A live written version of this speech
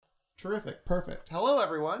Terrific. Perfect. Hello,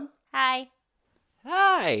 everyone. Hi.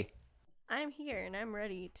 Hi. I'm here and I'm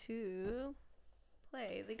ready to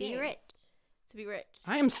play the game. Be rich. To be rich.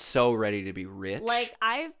 I am so ready to be rich. Like,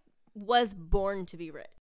 I was born to be rich.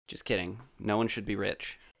 Just kidding. No one should be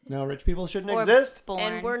rich. No, rich people shouldn't Or exist. born.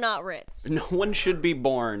 And we're not rich. No one should be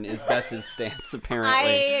born is Bess's stance, I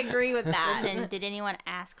apparently. agree with that. Listen, did anyone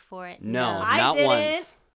ask for it? No, I not didn't.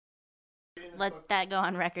 once. Let that go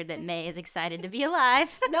on record that May is excited to be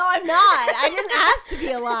alive. No, I'm not. I didn't ask to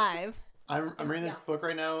be alive. I'm reading this book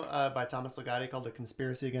right now by Thomas Ligotti called The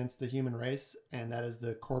Conspiracy Against the Human Race, and that is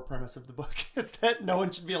the core premise of the book, is that no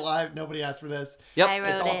one should be alive, nobody asked for this. Yep. I wrote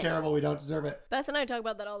It's all it. terrible, we don't deserve it. Bess and I talk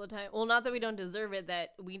about that all the time. Well, not that we don't deserve it,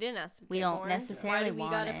 that we didn't ask to be We don't born. necessarily Why do we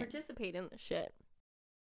want gotta it. participate in this shit?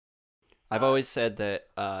 I've always said that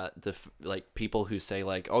people who say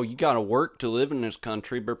like, "Oh, you gotta work to live in this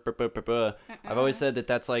country," I've always said that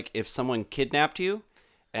that's like if someone kidnapped you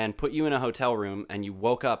and put you in a hotel room and you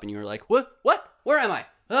woke up and you were like, "What? Where am I?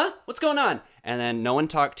 Huh? What's going on?" And then no one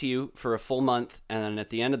talked to you for a full month, and then at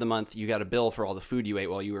the end of the month you got a bill for all the food you ate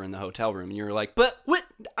while you were in the hotel room, and you were like, "But what?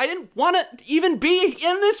 I didn't want to even be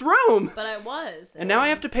in this room, But I was. and now I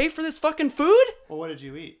have to pay for this fucking food." Well, what did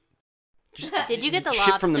you eat? Just Did you get the shit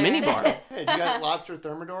lobster? from the minibar. Hey, you got lobster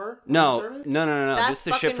thermidor? No, service? no, That's just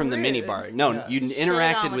the shit fucking from the rude. minibar. No, Yeah. you Shit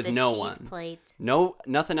interacted on with the no cheese one. Plate. No,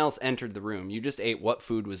 nothing else entered the room. You just ate what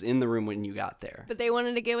food was in the room when you got there. But they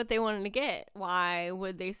wanted to get what they wanted to get. Why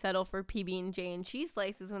would they settle for PB&J and cheese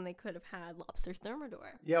slices when they could have had lobster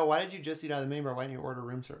thermidor? Yeah, why did you just eat out of the minibar? Why didn't you order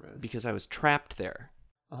room service? Because I was trapped there.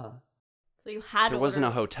 Uh-huh. So you had There to wasn't a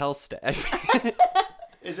order- hotel stay.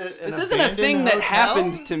 Is it This isn't a thing that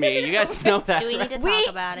happened to me. You guys know that. Do we need to We- talk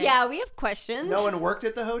about it? Yeah, we have questions. No one worked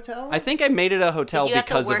at the hotel? I think I made it a hotel Did you have to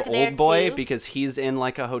because of work there Old Boy, too? because he's in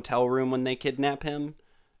like a hotel room when they kidnap him.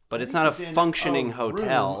 But I it's think not a he's in functioning a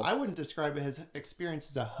hotel. room. I wouldn't describe his experience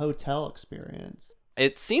as a hotel experience.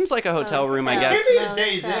 It seems like a hotel room, I Hotel. guess. Maybe a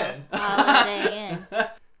Days Inn. Holiday Inn.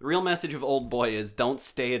 The real message of Old Boy is don't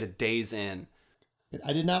stay at a Days Inn.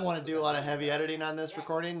 I did not want to do a lot of heavy editing on this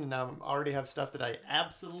recording, and I already have stuff that I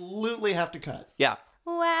absolutely have to cut. Yeah,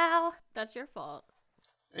 Wow. That's your fault.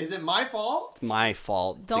 Is it my fault? it's my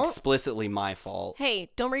fault. Don't- It's explicitly my fault. Hey,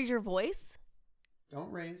 don't raise your voice. Don't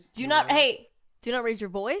raise. Do not raise your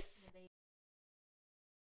voice.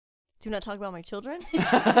 Do not talk about my children.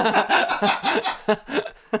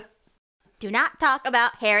 Do not talk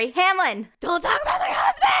about Harry Hamlin. Don't talk about my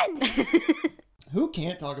husband. Who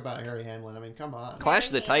can't talk about Harry Hamlin? I mean, come on. Clash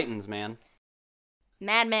of the Titans, man.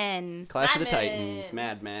 Mad Men. Clash of the Mad Men. Titans,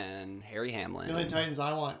 Mad Men, Harry Hamlin. The only Titans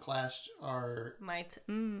I want clashed are...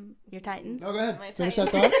 Your Titans. No, go ahead. My Finish that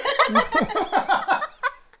Titans.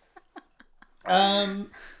 thought.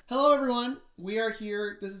 Hello, everyone. We are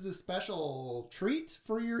here. This is a special treat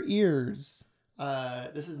for your ears.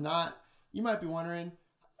 This is not... You might be wondering,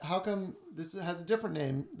 how come this has a different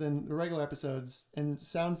name than the regular episodes and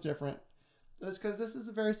sounds different? That's because this is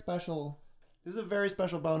a very special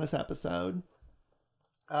bonus episode.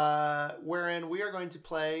 Wherein we are going to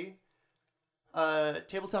play a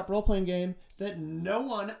tabletop role-playing game that no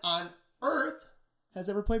one on Earth has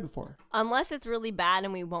ever played before. Unless it's really bad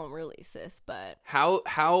and we won't release this, but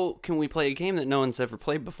How can we play a game that no one's ever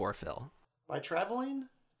played before, Phil? By traveling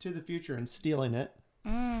to the future and stealing it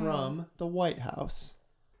from the White House.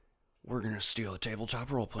 We're gonna steal a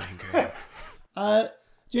tabletop role-playing game.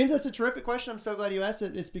 James, that's a terrific question. I'm so glad you asked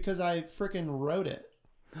it. It's because I freaking wrote it.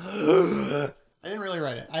 I didn't really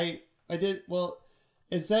write it. I did. Well,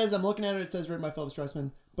 it says, I'm looking at it. It says written by Philip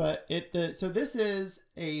Stressman, but so this is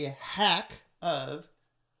a hack of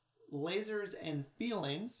Lasers and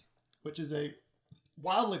Feelings, which is a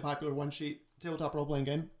wildly popular one-sheet tabletop role-playing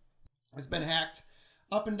game. It's been hacked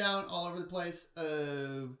up and down all over the place.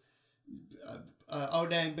 Oh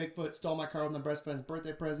dang, Bigfoot stole my car with my best friend's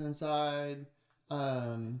birthday present inside.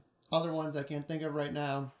 Other ones I can't think of right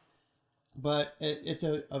now. But it's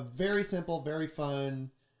a very simple, very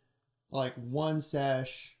fun, like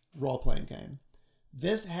one-sesh role-playing game.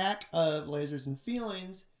 This hack of Lasers and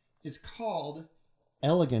Feelings is called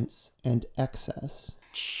Elegance and Excess.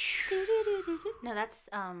 No, that's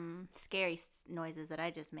scary noises that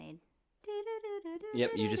I just made.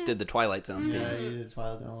 Yep, you just did the Twilight Zone thing. Yeah, you did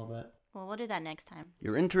Twilight Zone a little bit. Well, we'll do that next time.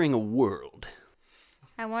 You're entering a world.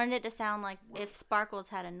 I wanted it to sound like if Sparkles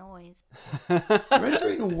had a noise. You're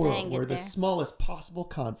entering a Dang world it where the there. smallest possible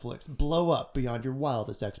conflicts blow up beyond your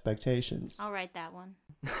wildest expectations. I'll write that one.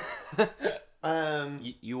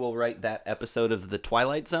 You will write that episode of the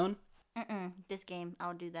Twilight Zone? This game,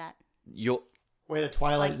 I'll do that. You'll Wait, a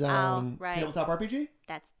Twilight Like, Zone right. tabletop RPG?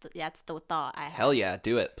 That's the thought I have. Hell yeah,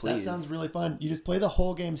 do it, please. That sounds really fun. You just play the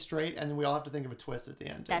whole game straight, and then we all have to think of a twist at the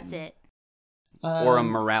end. That's it. Or a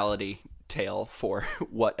morality tale for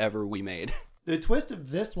whatever we made. The twist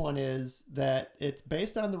of this one is that it's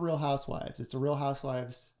based on the Real Housewives. It's a Real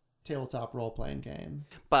Housewives tabletop role-playing game.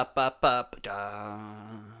 Ba-ba-ba-ba-da.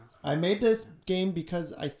 I made this game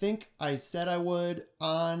because I think I said I would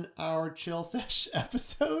on our Chill Sesh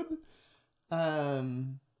episode.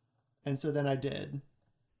 And so then I did.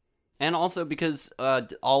 And also because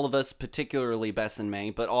all of us, particularly Bess and May,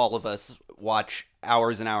 but all of us watch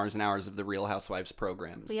hours and hours and hours of the Real Housewives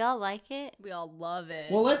programs. We all like it. We all love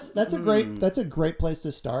it. Well, that's a great place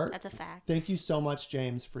to start. That's a fact. Thank you so much,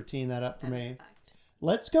 James, for teeing that up for That is me. a fact.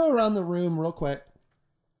 Let's go around the room real quick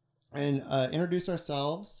and introduce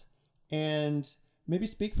ourselves and maybe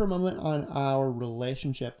speak for a moment on our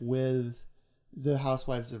relationship with the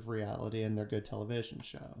Housewives of Reality and their good television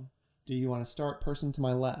show. Do you want to start, person to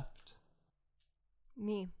my left?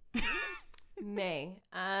 Me. May.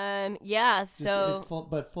 Yeah, Just, so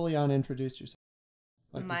but fully on introduce yourself.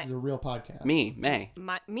 Like My- this is a real podcast. Me, May.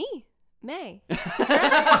 me, May. 10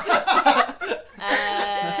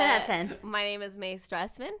 out of 10. My name is May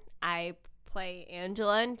Stressman. I play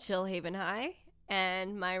Angela in Chill Haven High.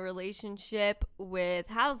 And my relationship with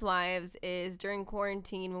Housewives is during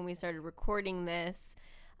quarantine when we started recording this.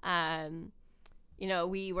 You know,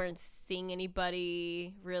 we weren't seeing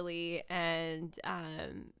anybody really. And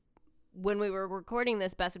when we were recording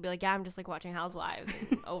this, Bess would be like, yeah, I'm just like watching Housewives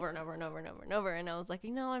and over and over and over and over and over. And I was like,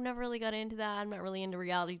 you know, I've never really got into that. I'm not really into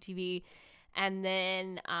reality TV. And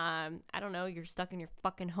then, I don't know, you're stuck in your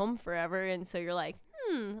fucking home forever. And so you're like,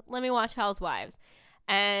 let me watch Housewives.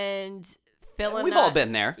 And Phil and We've I- all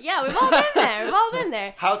been there. Yeah, we've all been there. We've all been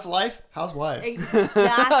there. House life, housewives.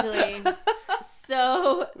 Exactly.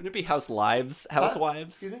 So, Wouldn't it be Housewives? Housewives?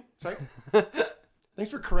 Excuse me? Sorry?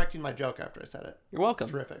 Thanks for correcting my joke after I said it. You're welcome.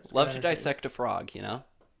 It's terrific. It's Love very to entertaining. dissect a frog, you know?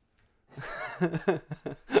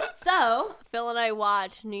 so Phil and I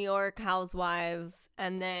watched New York Housewives,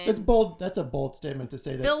 and then It's bold. That's a bold statement to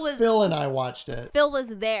say that Phil Phil, was- and I watched it. Phil was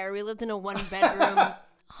there. We lived in a one-bedroom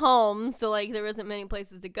home, so like there wasn't many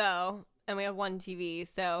places to go, and we had one TV.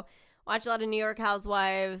 So watched a lot of New York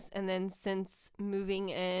Housewives, and then since moving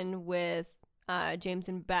in with James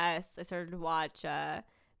and Bess, I started to watch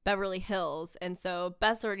Beverly Hills, and so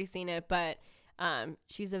Bess already seen it, but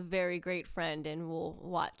she's a very great friend and will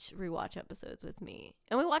rewatch episodes with me.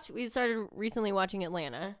 And we started recently watching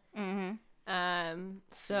Atlanta. Mm-hmm.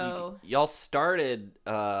 So Y'all started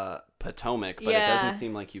Potomac, but it Yeah. doesn't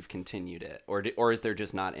seem like you've continued it. Or is there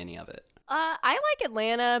just not any of it? I like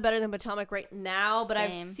Atlanta better than Potomac right now, but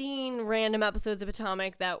Same. I've seen random episodes of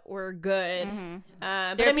Potomac that were good. Mm-hmm.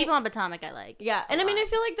 But There I are mean, people on Potomac I like. yeah, and a I mean, I lot.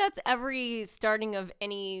 feel like that's every starting of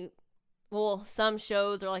any. Well, some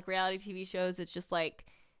shows or like reality TV shows, it's just like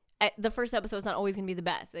the first episode's not always gonna be the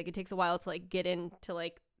best. Like it takes a while to like get into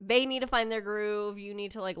like they need to find their groove. You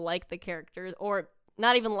need to like the characters or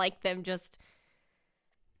not even like them, just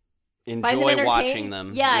find them Enjoy entertaining. watching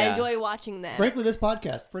them. Yeah, enjoy watching them. Frankly, this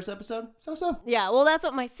podcast, first episode, so. Yeah, well, that's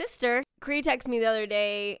what my sister, Cree, texted me the other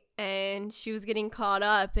day, and she was getting caught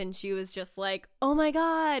up, and she was just like, oh my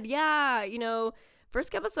God, yeah, you know, first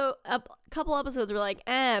couple episodes were like,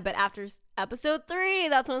 but after episode 3,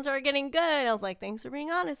 that's when it started getting good. And I was like, thanks for being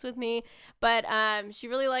honest with me. But she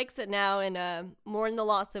really likes it now, and mourned the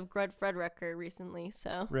loss of Grud Fredericker recently,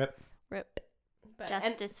 so Rip. rip. But, and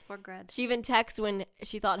Justice for Grud. she even texted when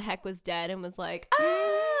she thought Heck was dead and was like,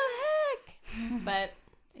 Heck! But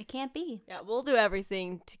It can't be. yeah, we'll do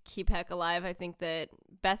everything to keep Heck alive. I think that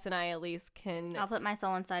Bess and I at least can. I'll put my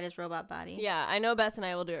soul inside his robot body. Yeah, I know Bess and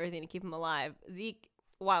I will do everything to keep him alive. Zeke,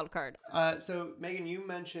 wild card. So, Megan, you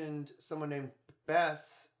mentioned someone named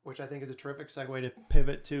Bess, which I think is a terrific segue to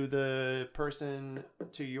pivot to the person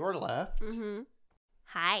to your left. Mm-hmm.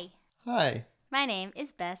 Hi. Hi. My name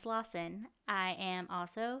is Bess Lawson. I am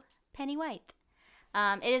also Penny White.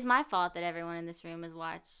 It is my fault that everyone in this room has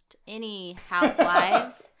watched any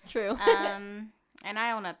Housewives. True. And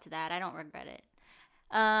I own up to that. I don't regret it.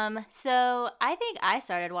 So I think I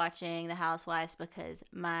started watching The Housewives because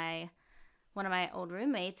one of my old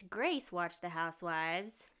roommates, Grace, watched The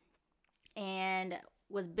Housewives and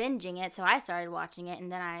was binging it. So I started watching it, and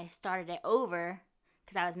then I started it over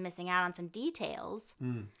because I was missing out on some details.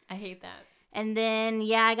 I hate that. And then,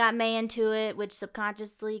 yeah, I got May into it, which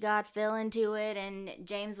subconsciously got Phil into it, and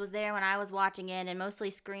James was there when I was watching it and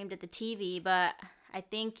mostly screamed at the TV, but I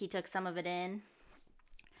think he took some of it in.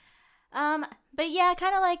 But yeah,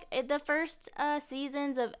 kind of like the first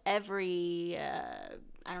seasons of every,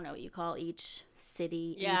 I don't know what you call each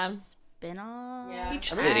city, Yeah. each spin-off. Yeah.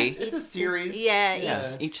 Each I mean, city. It's a series. Yeah, Yeah,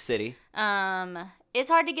 each city. It's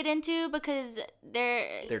hard to get into because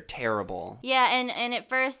They're terrible. yeah, and at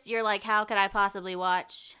first you're like, how could I possibly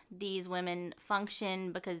watch these women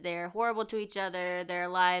function because they're horrible to each other, their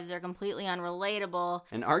lives are completely unrelatable.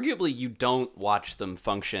 And arguably, you don't watch them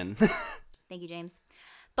function. Thank you, James.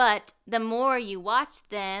 But the more you watch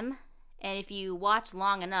them, and if you watch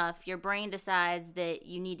long enough, your brain decides that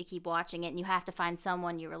you need to keep watching it and you have to find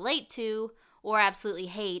someone you relate to or absolutely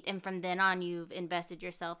hate, and from then on you've invested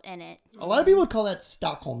yourself in it. A lot of people would call that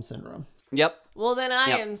Stockholm Syndrome. Yep. Well, then I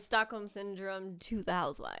Yep. am Stockholm Syndrome to the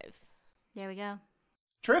Housewives. There we go.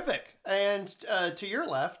 Terrific. And to your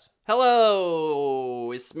left,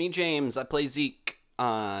 Hello, it's me, James. I play Zeke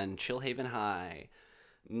on Chillhaven High.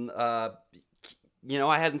 I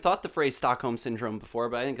hadn't thought the phrase Stockholm Syndrome before,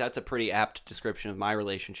 but I think that's a pretty apt description of my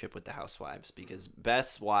relationship with the Housewives, because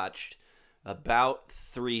Bess watched about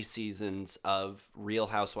 3 seasons of Real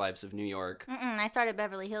Housewives of New York. I started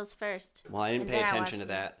Beverly Hills first. Well, I didn't And pay then I attention to watched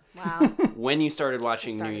that. Wow. When you started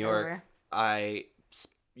watching Started New York, over.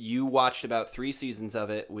 you watched about 3 seasons of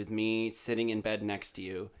it with me sitting in bed next to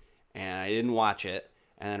you, and I didn't watch it.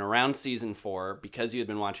 And then around season 4, because you had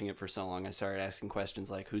been watching it for so long, I started asking questions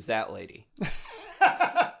like, "Who's that lady?"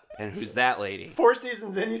 And "Who's that lady?" 4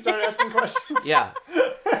 seasons in, you started asking questions. Yeah.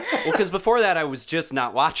 Well, because before that, I was just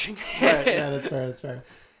not watching it. Right, yeah, that's fair. That's fair.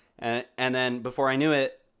 And then before I knew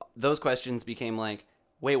it, those questions became like,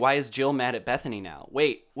 "Wait, why is Jill mad at Bethany now?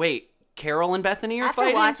 Wait, Carol and Bethany are After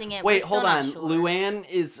fighting? watching it, Wait, we're hold still on. not sure. Luann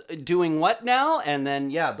is doing what now?" And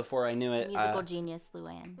then, yeah, before I knew it, Musical genius,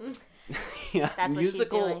 Luann. yeah, That's what she's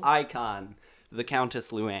musical doing. icon, the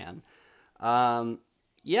Countess Luann. And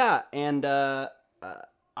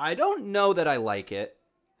I don't know that I like it.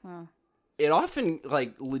 It often,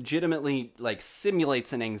 legitimately,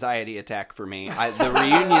 simulates an anxiety attack for me. The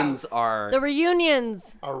reunions are... The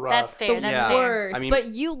reunions. All right. That's fair. The That's Yeah. fair. Worst. I mean- but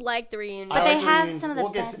you like the reunions. But I they like have reunions. some of the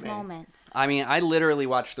We'll get to best me. moments. I mean, I literally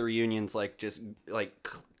watch the reunions,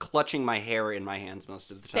 clutching my hair in my hands most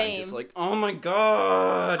of the time. Same. Just like, oh my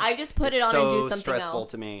god! I just put it It's on so and do something stressful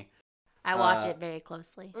else. to me. I watch it very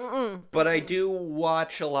closely. But I do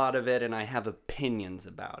watch a lot of it, and I have opinions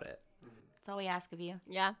about it. That's all we ask of you.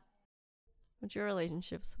 Yeah. What's your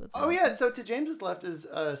relationships with Oh them? yeah. So to James's left is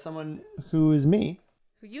someone who is me.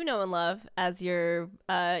 Who you know and love as your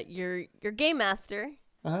game master,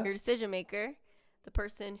 Uh-huh. your decision maker, the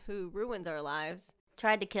person who ruins our lives,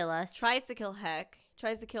 Tried to kill us. tries to kill Heck,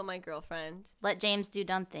 tries to kill my girlfriend. Let James do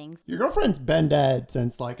dumb things. Your girlfriend's been dead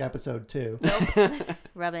since episode 2.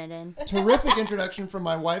 Rubbing it in. Terrific introduction from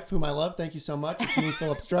my wife, whom I love. Thank you so much. It's me,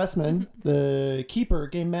 Philip Stressman, the keeper,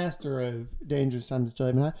 game master of Dangerous Times of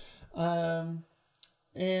Chillhaven High.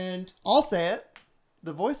 And I'll say it,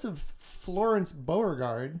 the voice of Florence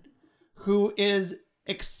Beauregard, who is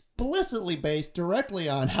explicitly based directly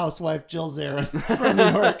on housewife Jill Zarin from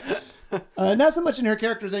New York. Not so much in her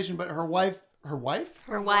characterization, but her wife. Her wife?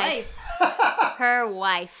 Her wife. Her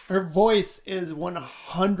wife. Her voice is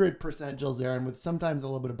 100% Jill Zarin with sometimes a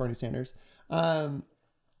little bit of Bernie Sanders.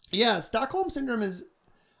 Stockholm Syndrome is...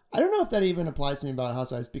 I don't know if that even applies to me about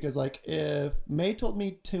Housewives, because if May told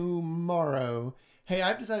me tomorrow, hey,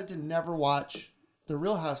 I've decided to never watch The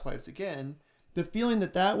Real Housewives again, the feeling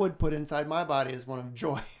that would put inside my body is one of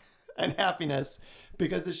joy and happiness,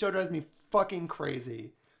 because the show drives me fucking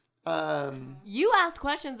crazy. You ask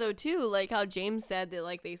questions though too, like how James said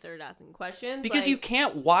that they started asking questions. Because you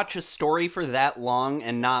can't watch a story for that long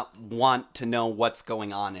and not want to know what's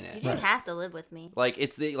going on in You it. didn't have to live with me.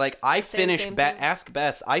 It's I finish same thing. Ask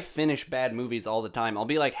Bess. I finish bad movies all the time. I'll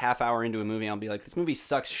be half hour into a movie, I'll be like, this movie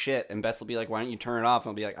sucks shit, and Bess will be like, why don't you turn it off?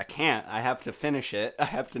 And I'll be like, I can't. I have to finish it. I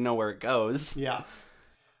have to know where it goes. Yeah.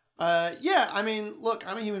 I mean, look,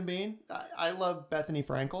 I'm a human being. I love Bethany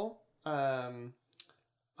Frankel.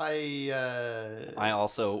 I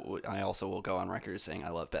also will go on record as saying I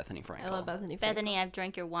love Bethany Frankel. I love Bethany. Bethany, I've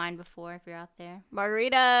drank your wine before if you're out there.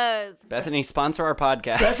 Margaritas. Bethany, sponsor our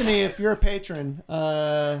podcast. Bethany, if you're a patron,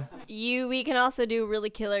 We can also do really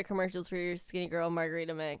killer commercials for your Skinny Girl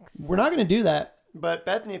Margarita mix. we're not going to do that. But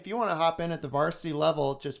Bethany, if you want to hop in at the varsity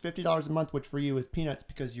level, just $50 a month, which for you is peanuts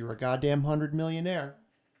because you're a goddamn 100 millionaire.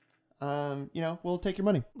 We'll take your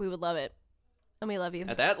money. We would love it. And we love you.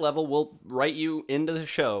 At that level, we'll write you into the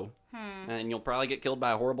show, and you'll probably get killed by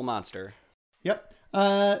a horrible monster. Yep.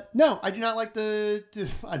 No, I do not like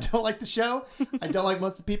I don't like the show. I don't like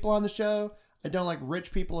most of the people on the show. I don't like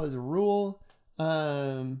rich people as a rule.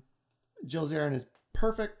 Jill Zarin is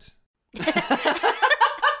perfect.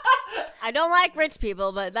 I don't like rich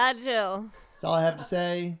people, but that Jill. That's all I have to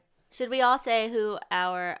say. Should we all say who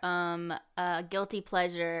our guilty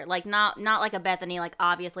pleasure, like not like a Bethany, like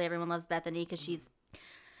obviously everyone loves Bethany because she's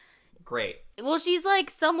she's like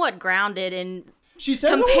somewhat grounded in She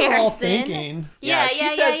says what we're all comparison. thinking.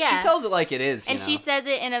 She tells it like it is. And she says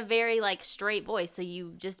it in a very like straight voice, so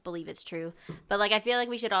you just believe it's true. But like I feel like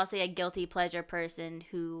we should all say a guilty pleasure person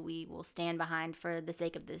who we will stand behind for the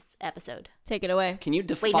sake of this episode. Take it away. Can you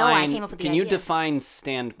define? Wait, no, I came up with the Can you idea. define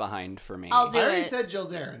stand behind for me? I'll do I already it. said Jill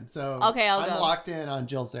Zarin, so Okay, I'll I'm go. locked in on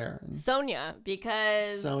Jill Zarin. Sonia,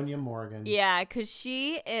 because Sonia Morgan. Yeah, because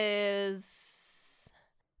she is.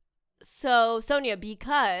 So, Sonia,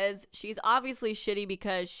 because she's obviously shitty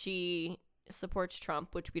because she supports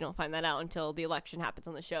Trump, which we don't find that out until the election happens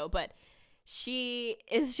on the show, but she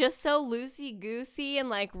is just so loosey-goosey and,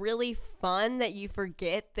 like, really fun that you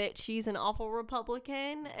forget that she's an awful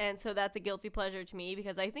Republican, and so that's a guilty pleasure to me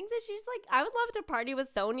because I think that she's, like, I would love to party with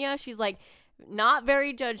Sonia. She's, like, not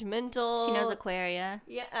very judgmental. She knows Aquaria.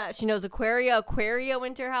 Yeah, she knows Aquaria. Aquaria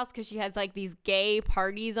went to her house because she has, like, these gay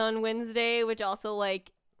parties on Wednesday, which also,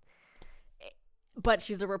 like... But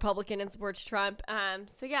she's a Republican and supports Trump.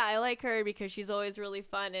 So yeah, I like her because she's always really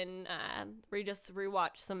fun. And we just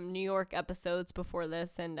rewatched some New York episodes before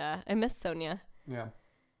this, and I miss Sonia. Yeah.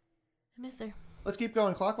 I miss her. Let's keep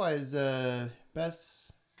going clockwise. Best.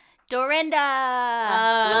 Dorinda.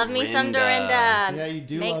 Love me some Dorinda. Yeah, you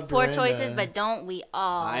do Makes love poor Dorinda. choices, but don't we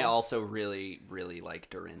all? I also really, really like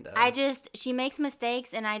Dorinda. She makes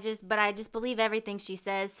mistakes, and I just believe everything she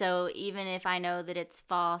says. So even if I know that it's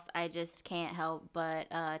false, I just can't help but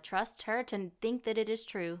trust her to think that it is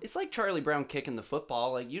true. It's like Charlie Brown kicking the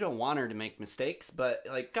football. Like, you don't want her to make mistakes, but,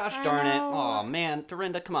 like, gosh I darn it. know. Oh, man.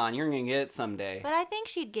 Dorinda, come on. You're going to get it someday. But I think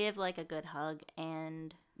she'd give like a good hug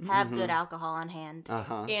and have good alcohol on hand.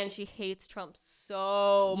 Uh-huh. And she hates Trump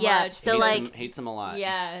so Yeah, much. so, hates him a lot.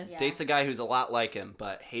 Yes. Yeah. Dates a guy who's a lot like him,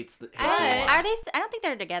 but hates him a Are lot. they? I don't think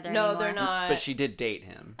they're together No, anymore. they're not. But she did date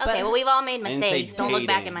him. Okay, But- well we've all made I didn't say mistakes. Don't look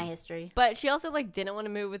back dating. at my history. But she also, like, didn't want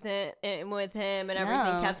to move with him and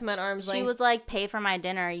everything. No. Kept him at arm's length. She was like, pay for my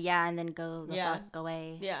dinner, yeah, and then go the Yeah. fuck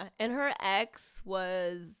away. Yeah. And her ex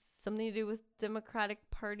was something to do with Democratic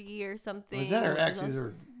Party or something. Was that her ex? Who's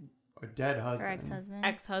her dead Her husband? ex-husband.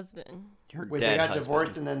 Ex-husband. Her Wait, dead they got husband.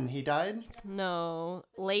 divorced and then he died? No.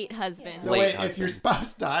 Late husband. So Late wait, if husband. your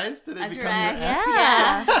spouse dies, do they That's become your your ex. ex?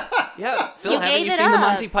 Yeah. Yeah, Phil, You haven't gave you it seen the up.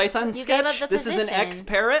 Monty Python You sketch? gave up the This is an position.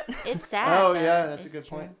 ex-parrot? It's sad. Oh but yeah, that's a it's good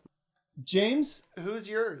true. point. James, who's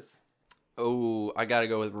yours? Oh, I gotta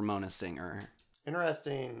go with Ramona Singer.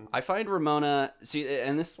 Interesting. I find Ramona, see,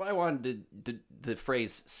 and this is why I wanted the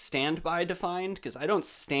phrase stand by defined, because I don't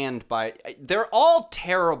stand by, they're all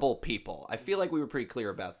terrible people. I feel like we were pretty clear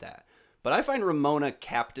about that. But I find Ramona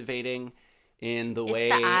captivating in the It's way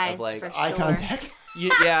the eyes, of, like, for Eye sure. contact.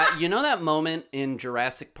 you know that moment in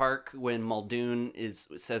Jurassic Park when Muldoon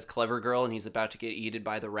says clever girl and he's about to get eaten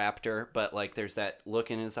by the raptor, but like there's that look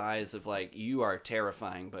in his eyes of like, you are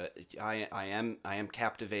terrifying, but I am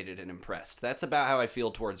captivated and impressed. That's about how I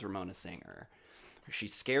feel towards Ramona Singer. She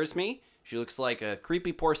scares me. She looks like a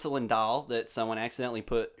creepy porcelain doll that someone accidentally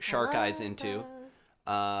put shark eyes into.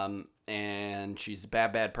 And she's a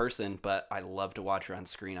bad person, but I love to watch her on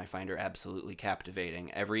screen. I find her absolutely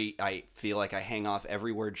captivating. I feel like I hang off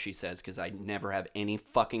every word she says because I never have any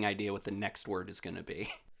fucking idea what the next word is going to be.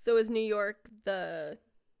 So is New York the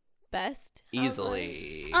best?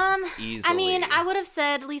 Easily. Easily. I mean, I would have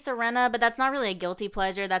said Lisa Rinna, but that's not really a guilty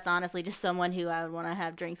pleasure. That's honestly just someone who I would want to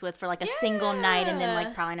have drinks with for like a single night and then like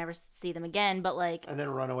Yeah. probably never see them again. But like And then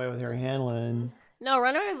run away with Harry Hanlon. No,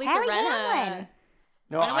 run away with Lisa Harry Rinna. Hamlin.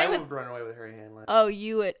 No, Run away I with- would run away with Harry Hanlon. Oh,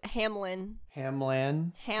 you at Hamlin.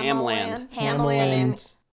 Hamlin. Hamland. Hamlin.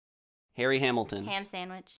 Harry Hamilton. Ham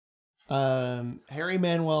sandwich. Harry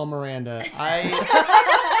Manuel Miranda.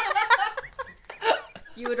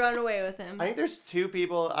 You would run away with him. I think there's two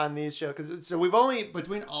people on these shows so we've only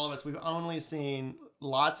between all of us we've only seen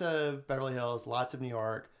lots of Beverly Hills, lots of New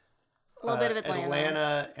York, A little bit of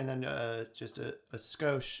Atlanta. and then just a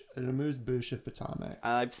skosh, an amuse-bouche of Potomac.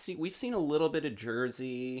 We've seen a little bit of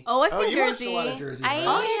Jersey. Oh, I've seen you watched Jersey. a lot of Jersey. I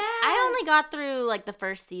right? I only got through like the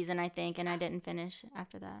first season, I think, and I didn't finish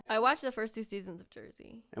after that. I watched the first 2 seasons of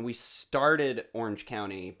Jersey. And we started Orange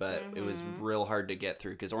County, but it was real hard to get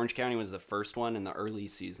through because Orange County was the first one, and the early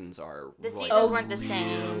seasons are The like, seasons weren't the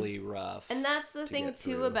same. really rough. And that's the thing get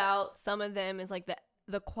too through. about some of them is like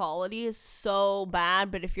the quality is so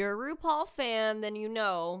bad, but if you're a RuPaul fan, then you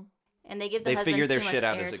know. And they give the They husbands figure their too much shit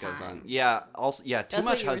out as it goes airtime. on. Yeah, also too That's what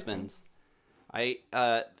much you were husbands.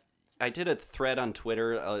 did a thread on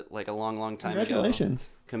Twitter like a long time ago. Congratulations.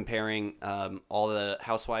 Comparing all the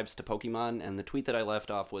housewives to Pokemon, and the tweet that I left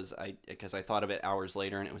off was because I thought of it hours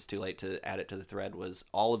later and it was too late to add it to the thread, was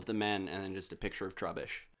all of the men and then just a picture of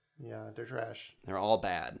Trubbish. Yeah, they're trash. They're all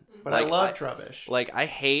bad. But I love Trubbish. Like, I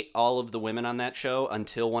hate all of the women on that show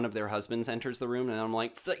until one of their husbands enters the room, and I'm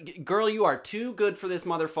like, girl, you are too good for this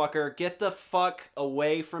motherfucker. Get the fuck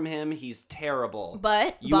away from him. He's terrible.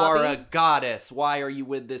 But you Bobby, are a goddess. Why are you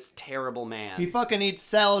with this terrible man? He fucking eats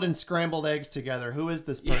salad and scrambled eggs together. Who is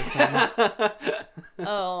this person?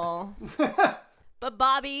 Oh. But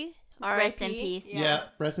Bobby, Rest in R.I.P. peace. Yeah,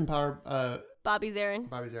 rest in power, Bobby Zarin.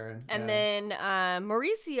 Bobby Zarin. And yeah. then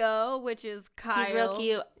Mauricio, which is Kyle. He's real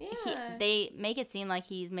cute. Yeah. They make it seem like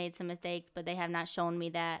he's made some mistakes, but they have not shown me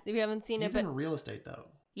that. We haven't seen He's it, in but real estate, though.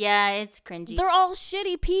 Yeah, it's cringy. they're all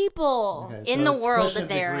shitty people. Okay, In so the it's world question that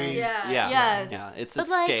they're in. degrees. Yeah. Yeah. Yes. Yeah, it's But,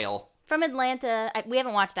 a like, scale. From Atlanta, we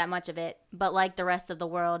haven't watched that much of it, but like the rest of the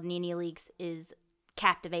world, Nene Leakes is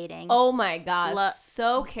captivating. Oh my god, Lo-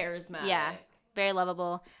 so charismatic. Yeah, very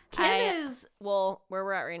lovable. Kim is, well, where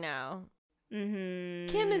we're at right now.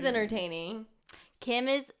 Mm-hmm. Kim is entertaining. Kim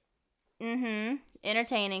is,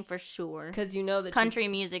 entertaining for sure. Because you know that Country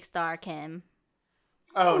music star Kim.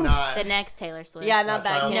 Oh, not. The next Taylor Swift. Yeah, not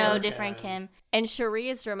that Child Kim. No, Kim. different Kim. And Cherie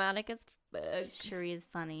is dramatic as fuck. Cherie is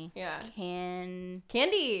funny. Yeah. Candy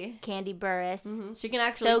Burris. Burris. She can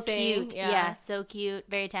actually So sing. cute. Yeah, so cute.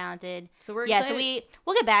 Very talented. So we're Yeah, excited. so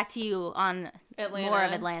we'll get back to you on Atlanta. more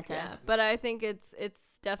of Atlanta. Yeah, but I think it's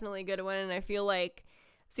definitely a good one, and I feel like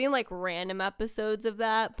I've seen like random episodes of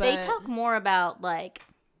that. But They talk more about like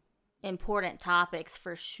important topics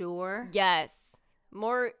for sure. yes,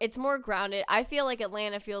 it's more grounded. I feel like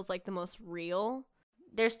Atlanta feels like the most real.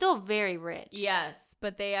 They're still very rich. Yes,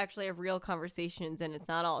 but they actually have real conversations, and it's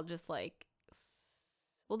not all just like.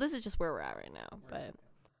 Well, this is just where we're at right now, but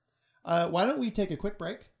Why don't we take a quick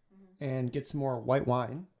break and get some more white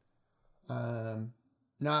wine?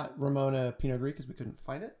 Not Ramona Pinot Gris because we couldn't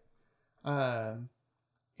find it.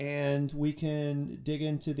 And we can dig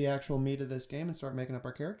into the actual meat of this game and start making up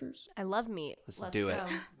our characters. I love meat. Let's do it. go.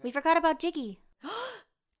 We forgot about Jiggy.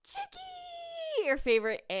 Chicky, your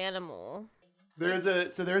favorite animal. There's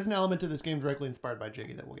an element to this game directly inspired by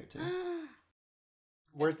Jiggy that we'll get to.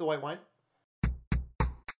 Where's the white wine?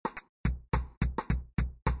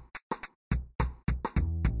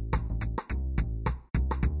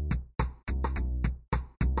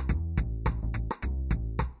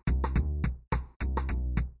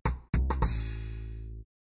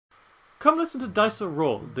 Come listen to Dice Will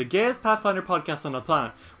Roll, the gayest Pathfinder podcast on the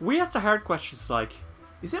planet. We ask the hard questions like,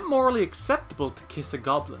 is it morally acceptable to kiss a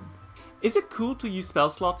goblin? Is it cool to use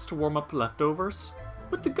spell slots to warm up leftovers?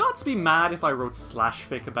 Would the gods be mad if I wrote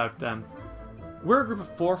slashfic about them? We're a group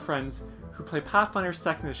of 4 friends who play Pathfinder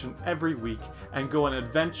 2nd Edition every week and go on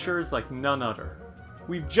adventures like none other.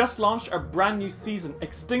 We've just launched our brand new season,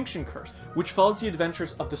 Extinction Curse, which follows the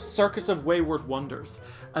adventures of the Circus of Wayward Wonders,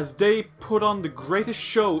 as they put on the greatest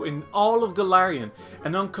show in all of Golarion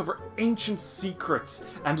and uncover ancient secrets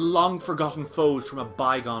and long-forgotten foes from a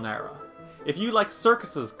bygone era. If you like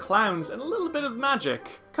circuses, clowns, and a little bit of magic,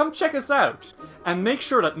 come check us out, and make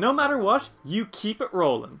sure that no matter what, you keep it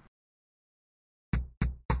rolling.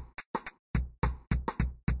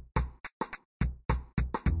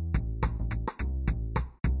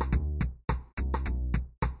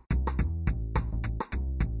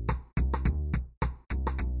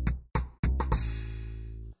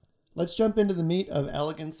 Let's jump into the meat of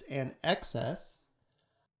Elegance and Excess.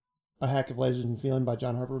 A Hack of Legends and Feeling by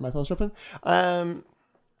John Harper, my fellow shopman.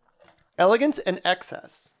 Elegance and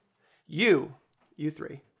Excess. You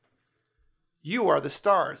 3. You are the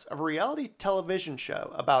stars of a reality television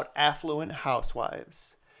show about affluent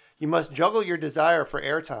housewives. You must juggle your desire for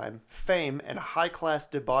airtime, fame, and high-class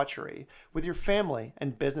debauchery with your family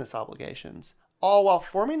and business obligations, all while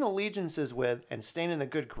forming allegiances with and staying in the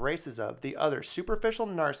good graces of the other superficial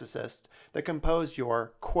narcissists that compose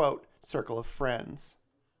your, quote, circle of friends.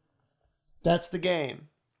 That's the game.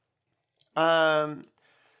 So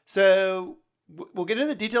we'll get into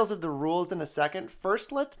the details of the rules in a second.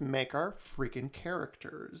 First, let's make our freaking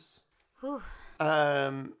characters. Whew.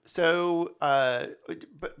 So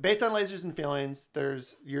based on Lasers and Feelings,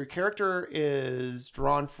 your character is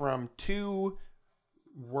drawn from 2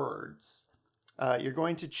 words. You're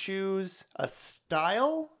going to choose a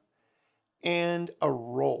style and a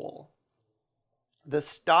role. The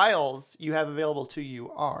styles you have available to you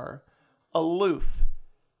are aloof,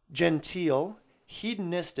 genteel,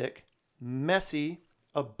 hedonistic, messy,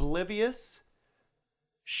 oblivious,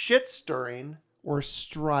 shit-stirring, or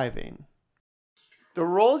striving. The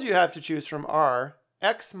roles you have to choose from are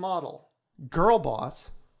X model, girl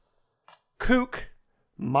boss, kook,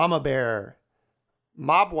 mama bear,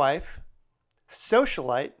 mob wife,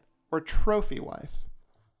 socialite, or trophy wife.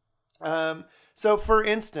 So, for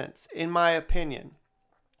instance, in my opinion,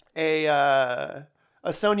 a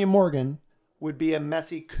Sonia Morgan would be a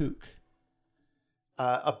messy kook.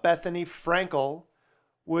 A Bethany Frankel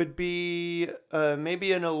would be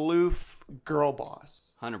maybe an aloof girl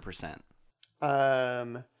boss. 100%.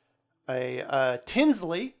 A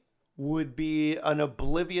Tinsley would be an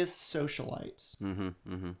oblivious socialite.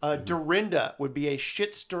 Dorinda would be a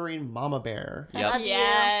shit-stirring mama bear. I Yep. love you.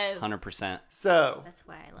 Yes. 100%. So, That's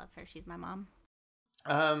why I love her. She's my mom.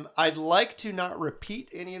 I'd like to not repeat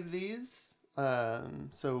any of these.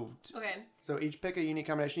 So each pick a unique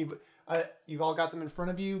combination. You've all got them in front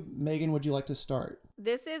of you. Megan, would you like to start?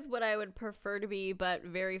 This is what I would prefer to be, but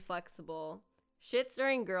very flexible. Shit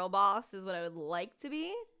stirring girl boss is what I would like to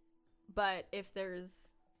be, but if there's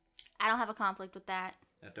I don't have a conflict with that.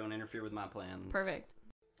 That don't interfere with my plans. perfect.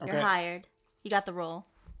 You're hired. You got the role.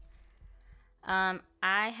 I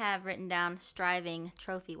have written down striving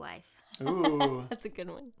trophy wife. Ooh. That's a good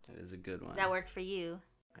one. That is a good one. Does that work for you?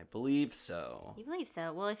 I believe so. You believe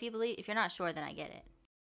so? Well, if you're not sure, then I get it.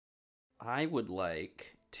 I would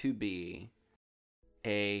like to be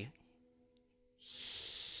a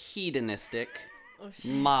hedonistic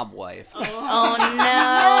mob wife. Oh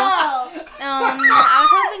no! Oh no! I was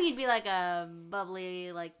hoping you'd be like a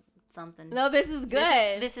bubbly, like something. No, this is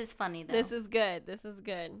good. This is funny though. This is good. This is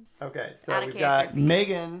good. Okay, so Out of we've character got for you.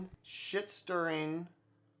 Megan, shit-stirring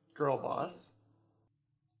girl boss.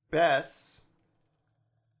 Bess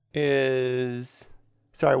is...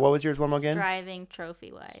 Sorry, what was yours one more again? striving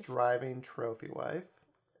trophy wife. Striving trophy wife.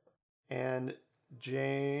 And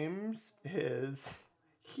James is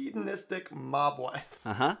hedonistic mob wife.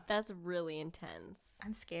 Uh-huh. That's really intense.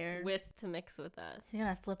 I'm scared. With to mix with us. You're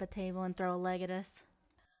gonna flip a table and throw a leg at us.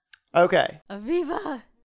 Okay, Aviva.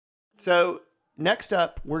 so next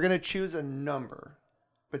up, we're gonna choose a number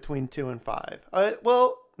between 2 and 5.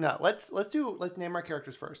 Well, no, let's name our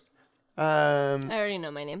characters first. I already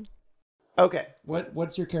know my name. Okay,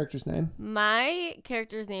 what's your character's name? My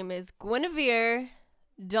character's name is Guinevere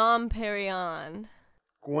Domperion.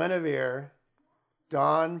 Guinevere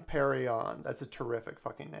Don Perignon. That's a terrific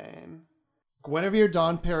fucking name. Guinevere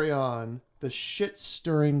Don Perignon, the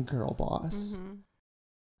shit-stirring girl boss.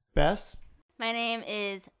 Bess? My name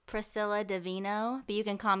is Priscilla Davino, but you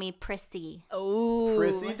can call me Prissy. Oh.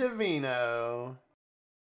 Prissy DeVino.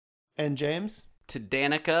 And James? To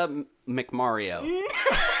Danica McMario.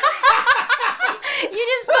 You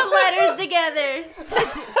just put letters together.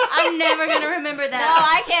 I'm never gonna remember No, that.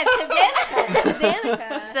 I can't. To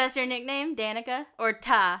Danica. So that's your nickname, Danica or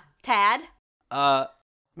Tad?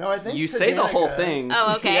 No, I think You say the whole Tadanica- thing.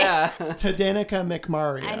 Oh, okay. Yeah. Tadanica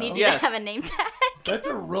McMario. I need you Yes. to have a name tag. That's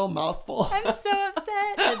a real mouthful. I'm so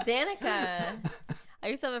upset. To Danica. I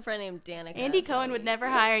used to have a friend named Danica. Andy so- Cohen would never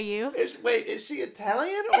hire you. Is she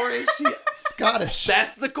Italian or is she Scottish?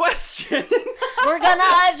 That's the question. We're gonna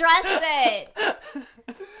address it.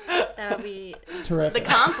 That'll be terrific. the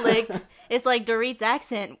conflict. It's like Dorit's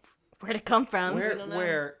accent. Where'd it come from?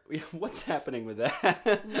 Where? What's happening with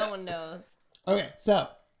that? No one knows. Okay, so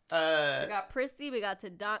We got Prissy. We got to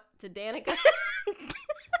Danica.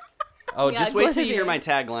 Oh, Yeah, just wait till you hear Guinevere. my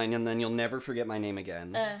tagline, and then you'll never forget my name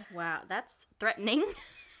again. Wow, that's threatening.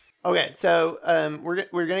 Okay, so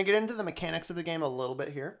we're gonna get into the mechanics of the game a little bit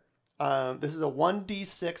here. This is a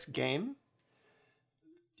 1d6 game.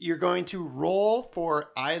 You're going to roll for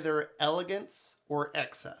either elegance or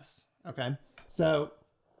excess. Okay, so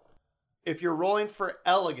if you're rolling for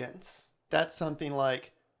elegance, that's something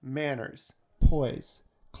like manners, poise,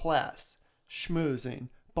 class, schmoozing,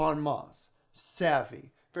 bon mos, savvy,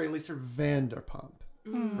 very Lisa Vanderpump,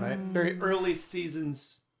 right? Very early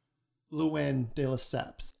seasons Luann de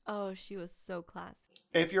Lesseps. Oh, she was so classy.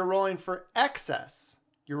 If you're rolling for excess,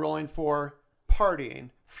 you're rolling for partying,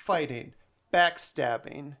 fighting,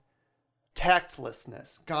 backstabbing,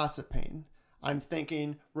 tactlessness, gossiping. I'm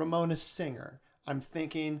thinking Ramona Singer. I'm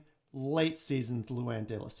thinking late seasons Luann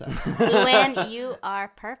de Lesseps. Luann, you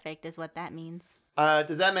are perfect, is what that means.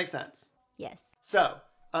 Does that make sense? Yes. So,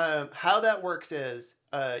 how that works is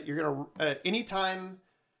you're gonna anytime.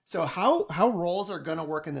 So how rolls are gonna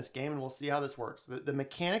work in this game, and we'll see how this works. The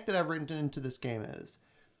mechanic that I've written into this game is,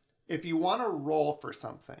 if you want to roll for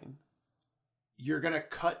something, you're gonna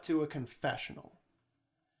cut to a confessional,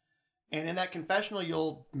 and in that confessional,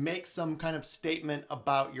 you'll make some kind of statement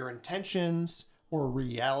about your intentions or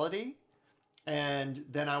reality, and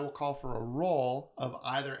then I will call for a roll of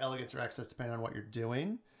either elegance or excess, depending on what you're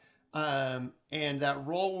doing. And that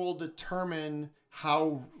roll will determine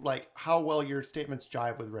how well your statements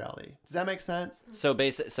jive with reality. Does that make sense?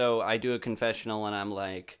 So I do a confessional and I'm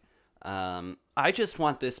like, I just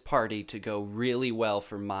want this party to go really well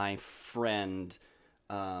for my friend.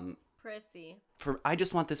 Prissy. I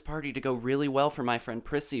just want this party to go really well for my friend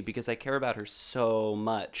Prissy because I care about her so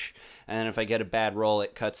much. And then if I get a bad roll,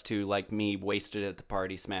 it cuts to like me wasted at the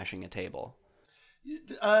party smashing a table.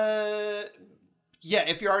 Yeah,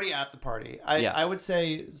 if you're already at the party, Yeah. I would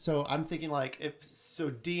say. So I'm thinking like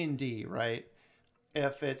D&D, right?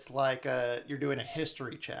 If it's like you're doing a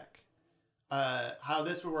history check, how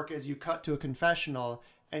this would work is you cut to a confessional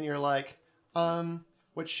and you're like,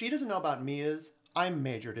 what she doesn't know about me is I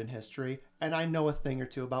majored in history and I know a thing or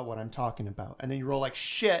two about what I'm talking about. And then you roll like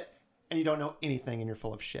shit and you don't know anything and you're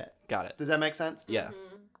full of shit. Got it. Does that make sense? Yeah.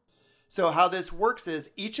 So how this works is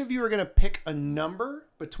each of you are going to pick a number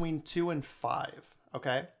between 2 and 5,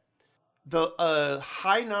 okay? The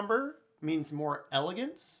high number means more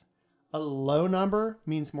elegance. A low number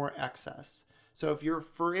means more excess. So if you're,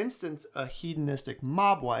 for instance, a hedonistic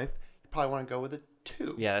mob wife, you probably want to go with a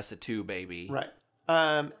 2. Yeah, that's a 2, baby. Right.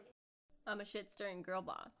 I'm a shit-stirring girl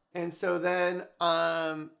boss. And so then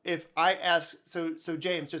if I ask, so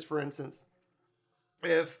James, just for instance,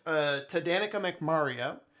 if Tadanika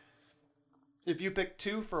McMario, if you pick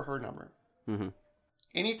 2 for her number,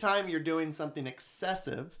 anytime you're doing something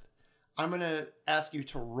excessive, I'm going to ask you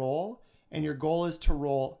to roll, and your goal is to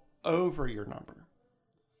roll over your number.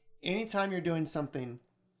 Anytime you're doing something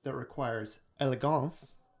that requires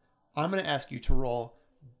elegance, I'm going to ask you to roll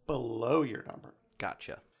below your number.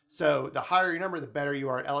 Gotcha. So the higher your number, the better you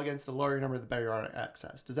are at elegance. The lower your number, the better you are at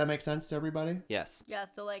excess. Does that make sense to everybody? Yes. Yeah,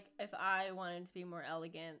 so like if I wanted to be more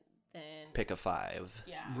elegant, then Pick a 5.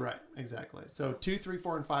 yeah. Right, exactly. So 2, 3,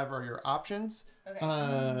 4, and 5 are your options. Okay.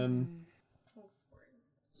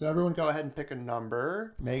 So everyone go ahead and pick a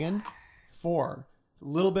number. Megan, 4. A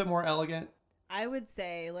little bit more elegant. I would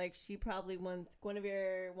say like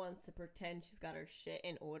Guinevere wants to pretend she's got her shit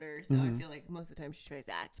in order, so I feel like most of the time she tries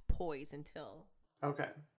to act poised until, Okay.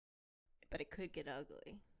 but it could get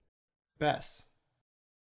ugly. Bess.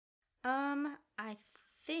 I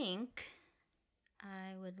think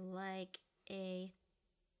I would like a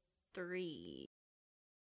 3.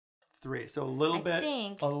 3. So a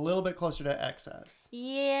little bit closer to excess.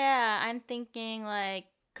 Yeah, I'm thinking like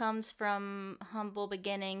comes from humble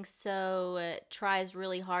beginnings, so it tries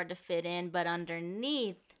really hard to fit in, but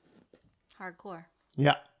underneath, hardcore.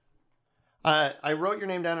 Yeah. I wrote your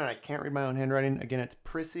name down and I can't read my own handwriting. Again, it's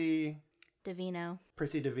Prissy Divino.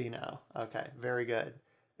 Divino. Okay, very good.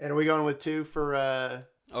 And are we going with 2 for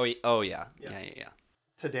Oh yeah.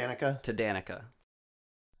 Tadanika? To Danica.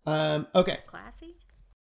 Okay. Classy?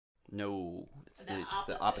 No, it's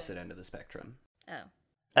the opposite end of the spectrum. Oh.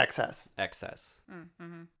 Excess. Excess.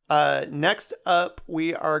 Mm-hmm. Next up,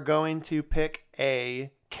 we are going to pick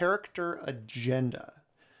a character agenda.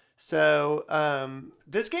 So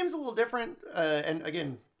this game's a little different. And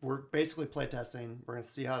again, we're basically playtesting. We're going to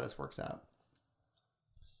see how this works out.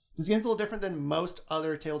 This game's a little different than most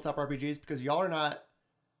other tabletop RPGs because y'all are not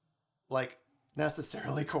like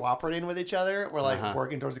necessarily cooperating with each other. We're like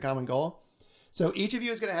working towards a common goal. So each of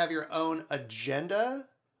you is going to have your own agenda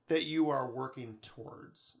that you are working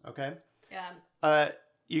towards. Okay. Yeah.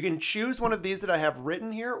 You can choose one of these that I have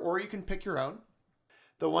written here, or you can pick your own.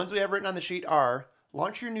 The ones we have written on the sheet are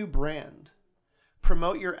launch your new brand,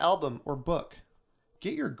 promote your album or book,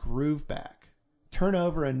 get your groove back, turn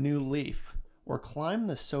over a new leaf, or climb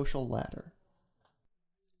the social ladder.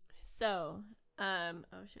 So, oh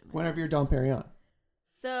shit. Guinevere Dom Perignon.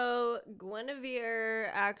 So Guinevere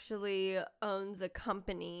actually owns a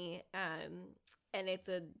company, and it's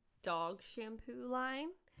a dog shampoo line.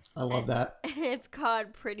 I love that. It's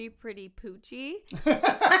called Pretty Poochie.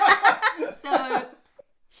 So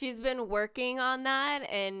she's been working on that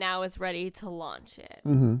and now is ready to launch it.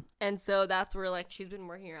 Mm-hmm. And so that's where like she's been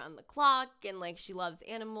working around the clock and like she loves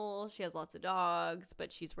animals. She has lots of dogs,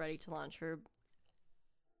 but she's ready to launch her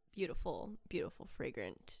beautiful, beautiful,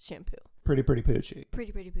 fragrant shampoo. Pretty Poochie.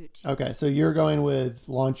 Pretty Poochie. Okay, so you're going with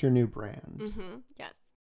launch your new brand. Mm-hmm. Yes.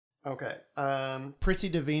 Okay. Prissy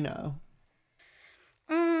Divino.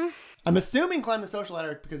 Mm. I'm assuming climb the social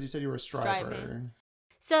ladder because you said you were a striver. Striving.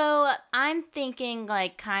 So I'm thinking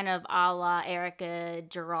like kind of a la Erica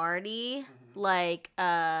Girardi. Like,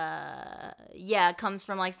 yeah, comes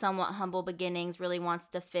from like somewhat humble beginnings, really wants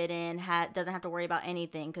to fit in, doesn't have to worry about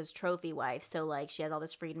anything because trophy wife. So like she has all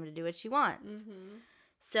this freedom to do what she wants. Mm-hmm.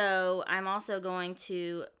 So I'm also going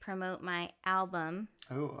to promote my album.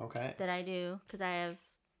 Oh, okay. That I do because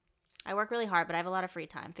I work really hard, but I have a lot of free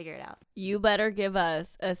time. Figure it out. You better give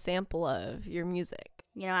us a sample of your music.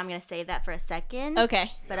 I'm going to save that for a second.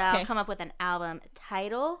 Okay. But I'll Okay. come up with an album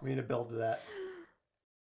title. We need to build to that.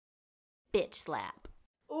 Bitch Slap.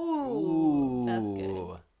 Ooh. That's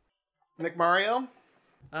good. McMario?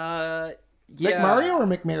 Yeah. McMario or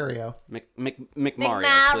McMario?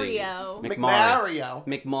 McMario, please. McMario.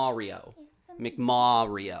 McMario.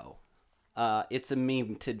 McMario. It's a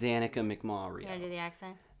meme to Danica You want to McMario. do the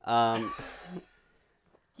accent?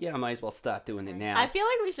 Yeah, I might as well start doing it now. I feel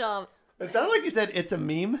like we should all... It sounded like you said it's a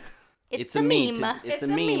meme. It's a meme. It's a a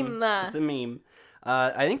meme. meme. It's a meme.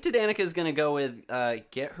 I think Tadanica's gonna go with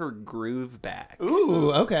get her groove back.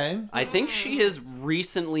 Ooh, okay. I think she has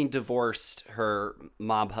recently divorced her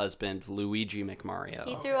mob husband, Luigi He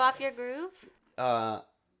McMario. threw off your groove?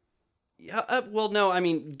 Yeah, well, no, I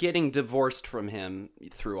mean, getting divorced from him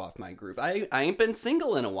threw off my groove. I ain't been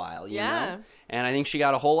single in a while, you Yeah. know? And I think she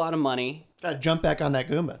got a whole lot of money. Gotta jump back on that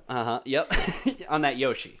Goomba. Yep. On that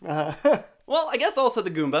Yoshi. Well, I guess also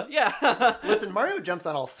the Goomba, yeah. Listen, Mario jumps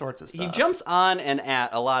on all sorts of stuff. He jumps on and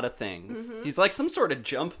at a lot of things. He's like some sort of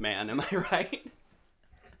jump man, am I right?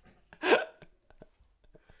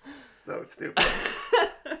 So stupid.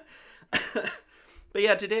 But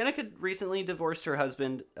yeah, Danica recently divorced her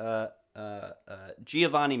husband,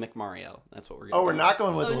 Giovanni McMario. That's what we're going Oh, we're not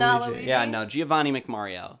going with Oh, not Luigi. Luigi? Yeah, no, Giovanni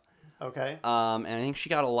McMario. Okay. And I think she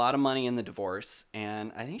got a lot of money in the divorce,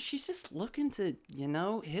 and I think she's just looking to,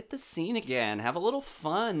 hit the scene again, have a little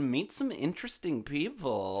fun, meet some interesting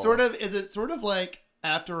people. Is it sort of like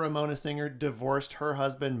after Ramona Singer divorced her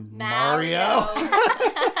husband, Mario?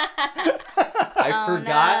 I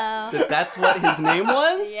forgot that that's what his name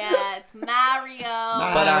was. Yeah, it's Mario.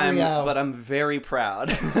 But I'm very proud.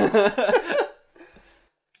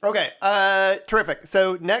 Okay, terrific.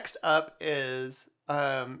 So next up is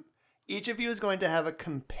each of you is going to have a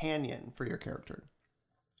companion for your character.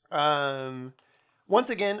 Once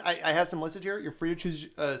again, I have some listed here. You're free to choose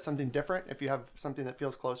something different if you have something that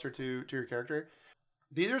feels closer to your character.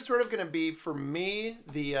 These are sort of going to be, for me,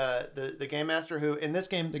 the game master who, in this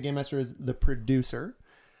game, the game master is the producer.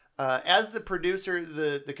 As the producer,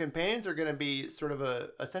 the companions are going to be sort of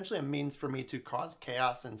essentially a means for me to cause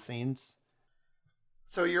chaos in scenes.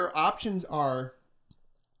 So your options are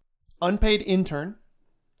unpaid intern,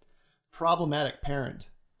 problematic parent,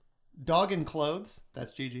 dog in clothes,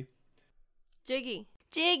 that's Gigi. Jiggy.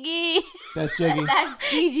 Jiggy. That's Jiggy. That's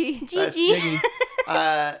Gigi. That's Gigi.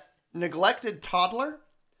 Jiggy. Neglected toddler,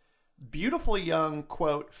 beautiful young,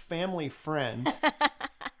 quote, family friend,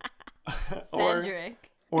 Cedric.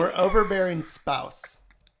 or overbearing spouse.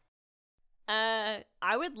 I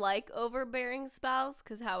would like overbearing spouse,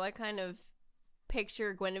 because how I kind of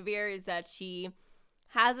picture Guinevere is that she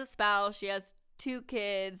has a spouse, she has 2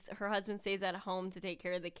 kids, her husband stays at home to take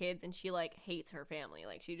care of the kids, and she like hates her family.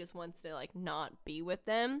 Like she just wants to like not be with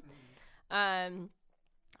them.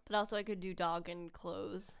 But also I could do dog and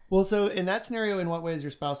clothes. Well, so in that scenario, in what way is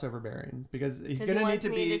your spouse overbearing? Because he's going to need to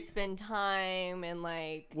be. to spend time and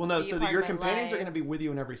like. Well, no. be a So part your of my companions are life. going to be with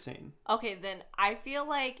you in every scene. Okay, then I feel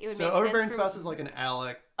like it would So make overbearing sense. spouse is like an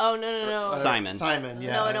Alec. Oh no. Simon. Simon.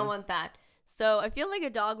 Yeah. No, I don't want that. So I feel like a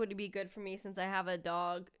dog would be good for me since I have a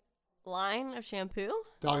dog line of shampoo.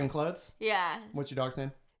 Dog and clothes. Yeah, What's your dog's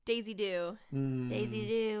name? Daisy Doo, Daisy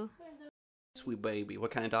Doo. Sweet baby.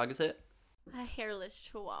 What kind of dog is it? a hairless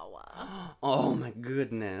chihuahua. Oh my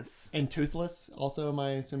goodness. And toothless. Also, am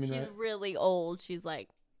I assuming She's that? really old. She's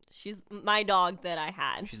my dog that I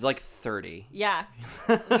had. She's like 30. Yeah,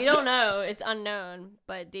 we don't know. It's unknown,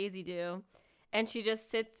 but Daisy Doo, and she just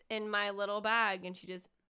sits in my little bag, and she just.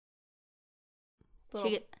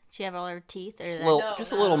 She have all her teeth, or Just that- a little, No,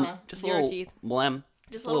 just a no, little, no. just a Zero little teeth. mlem.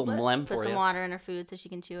 Just a little bit. mlem put for some you. water in her food so she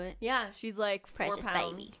can chew it. Yeah, she's like 4 Precious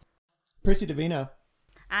pounds. baby. Prissy DeVino.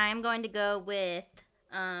 I'm going to go with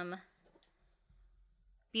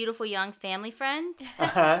beautiful young family friend.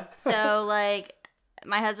 Uh-huh. So like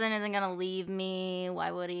my husband isn't gonna leave me.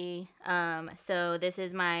 Why would he? So this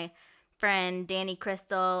is my friend Danny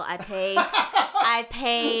Crystal. I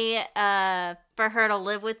pay for her to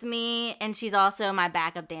live with me, and she's also my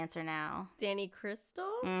backup dancer now. Danny Crystal.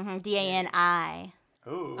 Dani.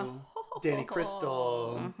 Ooh. Danny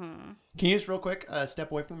Crystal. Mm-hmm. Can you just real quick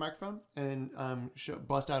step away from the microphone and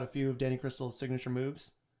bust out a few of Danny Crystal's signature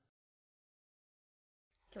moves?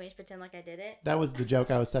 Can we just pretend like I did it? That was the joke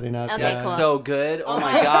I was setting up. Okay, That's cool. so good. Oh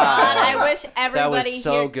my God, god. I wish everybody was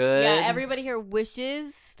so here, good. Yeah, everybody here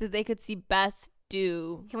wishes that they could see Bess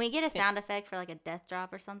do Can we get a sound effect for like a death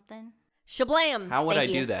drop or something? Shablam. How would Thank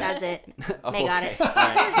I you. do that? That's it. Oh, They got okay. it. All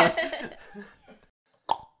right.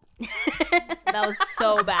 That was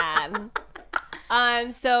so bad.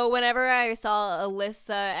 So whenever I saw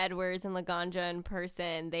Alyssa Edwards and Laganja in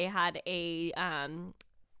person, they had a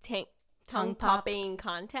tongue popping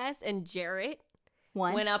contest, and Jarrett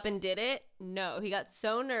went up and did it. No, he got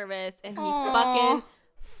so nervous and he fucking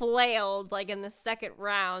flailed like in the second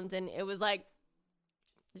round, and it was like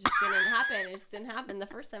it just didn't happen. It just didn't happen. The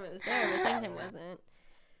first time it was there, the second time wasn't.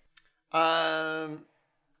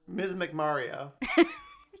 Ms. McMario.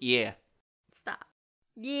 Yeah. Stop.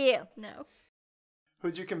 Yeah. No.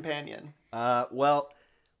 Who's your companion? Well,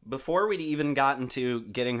 before we'd even gotten to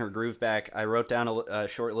getting her groove back, I wrote down a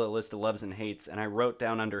short little list of loves and hates, and I wrote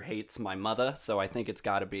down under hates my mother, so I think it's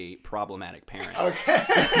got to be problematic parent.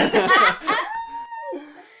 Okay.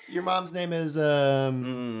 Your mom's name is I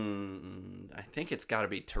think it's got to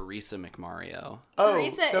be Teresa McMario. Oh,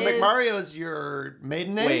 Teresa so is- McMario is your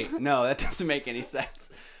maiden name? Wait, no, that doesn't make any sense.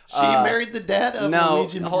 She married the dad of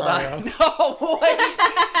Luigi hold McMario. on. No, wait.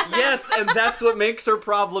 Yes, and that's what makes her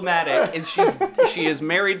problematic. Is she is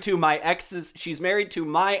married to my ex's. She's married to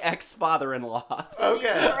my ex father-in-law.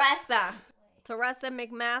 Okay. Teresa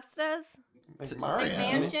McMasters. McMario.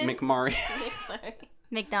 McMansion? McMario.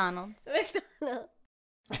 McDonald's.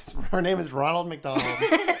 Her name is Ronald McDonald.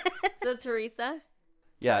 So Teresa.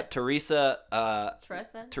 Yeah, Teresa.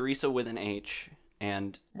 Teresa. Teresa with an H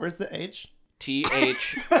and Where's the H?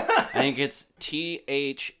 TH. I think it's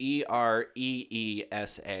THEREESA.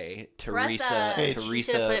 Teresa. H. You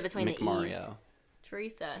Teresa should've put it between the McMario.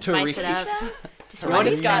 Teresa. Spice it up. Teresa. Just What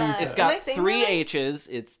it's spice it got? up. It's Am I got saying three that right? H's.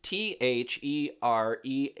 It's THEREHESAH.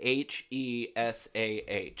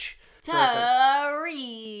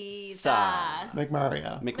 Teresa.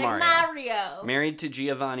 McMario. McMario. Married to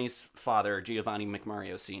Giovanni's father, Giovanni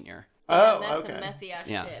McMario Sr. Oh, That's okay. a messy ass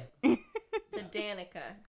Yeah. shit. To Danica.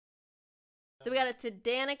 So we got a to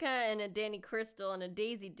Danica and a Danny Crystal and a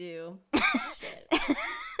Daisy Doo. Shit.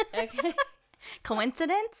 Okay.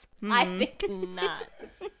 Coincidence? I think not.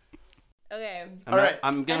 Okay. I'm All not- right.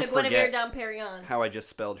 I'm And gonna a Guinevere forget Dom Perignon. how I just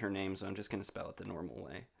spelled her name, so I'm just gonna spell it the normal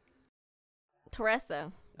way.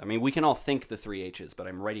 Teresa. I mean, we can all think the three H's, but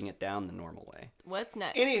I'm writing it down the normal way. What's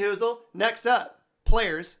next? Any hoozle. Next up,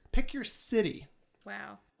 players, pick your city.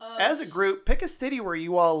 Wow. As a group, pick a city where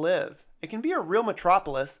you all live. It can be a real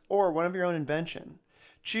metropolis or one of your own invention.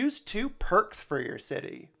 Choose 2 perks for your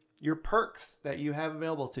city. Your perks that you have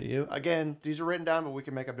available to you. Again, these are written down, but we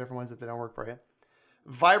can make up different ones if they don't work for you.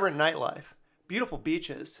 Vibrant nightlife, beautiful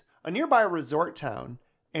beaches, a nearby resort town,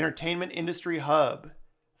 entertainment industry hub,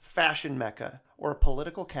 fashion mecca, or a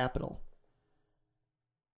political capital.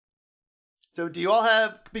 So do you all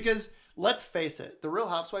have, because let's face it, the Real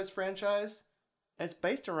Housewives franchise, it's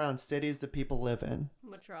based around cities that people live in.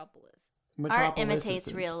 Metropolis. Art imitates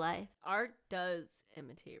Metropolises. real life. Art does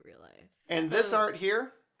imitate real life. And this art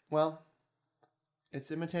here, well,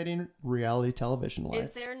 it's imitating reality television life.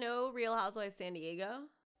 Is there no Real Housewives San Diego?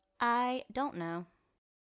 I don't know.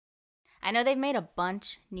 I know they've made a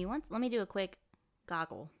bunch new ones. Let me do a quick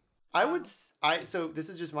goggle. So this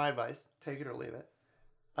is just my advice. Take it or leave it.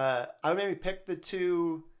 I would maybe pick the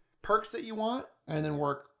 2 perks that you want and then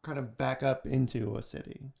work kind of back up into a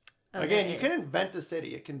city. Oh, Again, there you it can is. invent a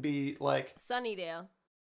city. It can be like, Sunnydale.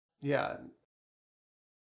 yeah.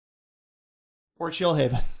 Or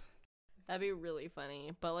Chillhaven. That'd be really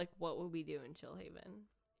funny. But like, what would we do in Chillhaven?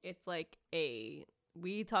 It's like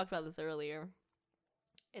we talked about this earlier.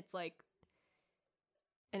 It's like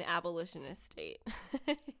an abolitionist state.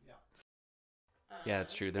 Yeah,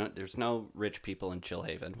 it's true. There's no rich people in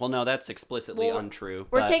Chillhaven. Well, no, that's explicitly Well, untrue.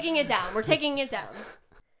 We're but taking it down. We're taking it down.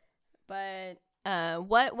 But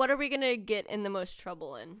what are we gonna get in the most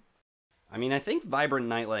trouble in? I mean, I think vibrant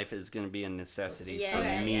nightlife is going to be a necessity Yeah, for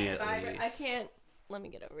okay, me yeah. at least. I can't. Let me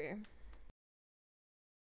get over here.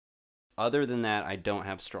 Other than that, I don't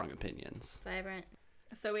have strong opinions. Vibrant.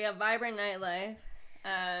 So we have vibrant nightlife.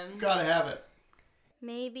 Gotta have it.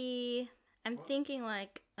 Maybe I'm thinking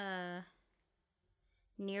like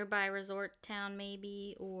nearby resort town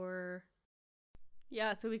maybe, or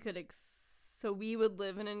Yeah, so we could. So we would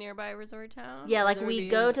live in a nearby resort town. yeah, Or like there we would be-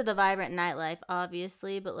 go to the vibrant nightlife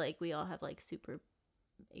obviously, but like we all have like super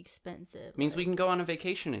expensive. Means we like- can go on a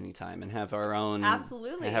vacation anytime and have our own.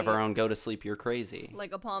 Absolutely. And have our own go to sleep. You're crazy.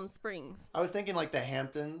 like a Palm Springs. I was thinking like the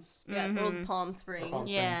Hamptons. Yeah, Mhm. old Palm Springs. Palm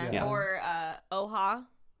Springs, Yeah. Yeah. Or Oha,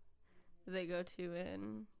 they go to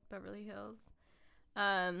in Beverly Hills.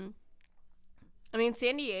 I mean,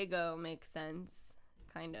 San Diego makes sense,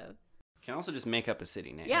 kind of. You can also just make up a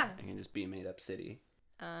city name. Yeah. It can just be a made up city.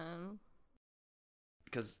 Um,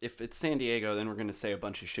 Because if it's San Diego, then we're going to say a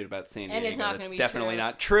bunch of shit about San Diego. And it's not That's gonna be definitely true.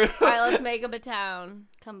 not true. all right, let's make up a town.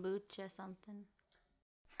 kombucha something.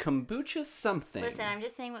 kombucha something. Listen, I'm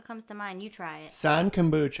just saying what comes to mind. You try it. San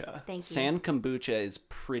kombucha. Thank you. San kombucha is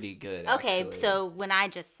pretty good. Okay, actually. so when I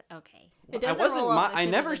just okay. It I doesn't wasn't. roll off the I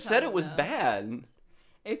tip never of the said tongue, it was though. bad.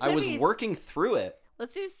 It I could was be working through it.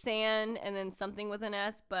 Let's do sand and then something with an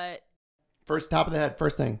S, but First, top of the head.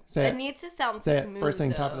 First thing. Say it it. needs to sound Say smooth. it. First thing,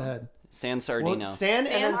 though. top of the head. San Well, Sardino. San and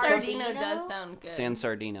San then Sardino Sardino? does sound good. San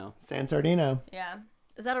Sardino. San Sardino. Yeah.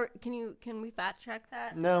 Is that a? Can we fact check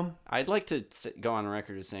that? No. I'd like to go on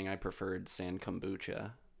record as saying I preferred San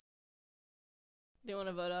kombucha. Do you want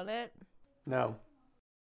to vote on it? No.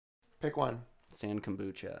 Pick one. San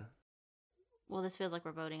kombucha. Well, this feels like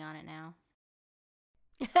we're voting on it now.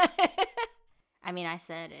 I mean, I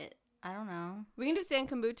said it. I don't know. We can do sand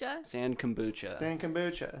kombucha. San kombucha. San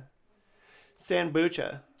kombucha.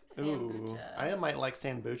 Sambucha. Ooh. Sambucha. I might like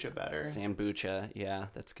Sambucha better. Sambucha. Yeah,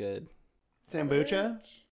 that's good. Sambucha?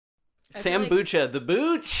 I feel like- Sambucha, the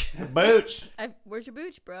booch. Booch. Where's your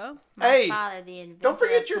booch, bro? My Hey, father, the inventor don't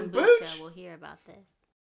forget of your kombucha, booch. will hear about this.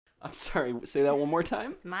 I'm sorry. Say that one more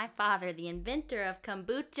time. My father, the inventor of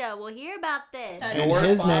kombucha, will hear about this. And Your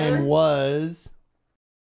his father? name was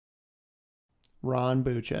Ron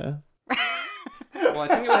Bucha. Well, I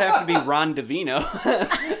think it would have to be Ron Davino.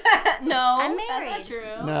 No, I'm that's married. not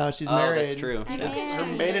true. No, she's Oh, married. that's true. People Yes. can Her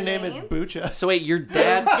change maiden their name is names. Bucha. So wait, your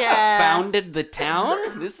dad Bucha. founded the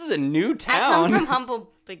town? This is a new I town. come from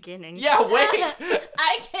humble beginnings. Yeah, wait.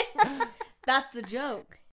 I can. That's the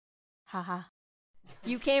joke. Haha.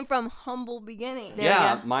 You came from humble beginnings. There you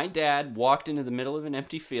Yeah, go. my dad walked into the middle of an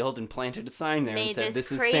empty field and planted a sign there and Made said, this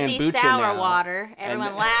 "This is crazy Sambucha sour now." water. Everyone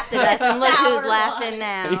And- laughed at us, and look who's Sour laughing water.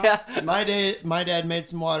 now. Yeah. My dad made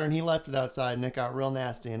some water and he left it outside and it got real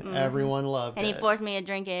nasty and everyone loved And he it. forced me to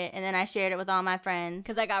drink it, and then I shared it with all my friends.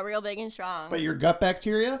 Because I got real big and strong. But your gut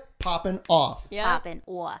bacteria popping off. yeah. Popping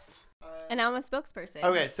off. And now I'm a spokesperson.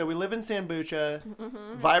 Okay, so we live in Sambucha,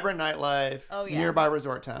 vibrant nightlife, Oh, yeah. nearby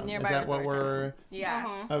resort town. Nearby Is that what resort we're... town.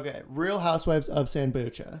 Yeah. Okay, Real Housewives of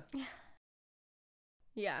Sambucha.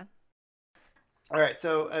 Yeah. All right,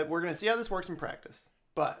 so we're going to see how this works in practice.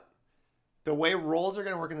 But the way roles are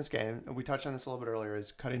going to work in this game, and we touched on this a little bit earlier,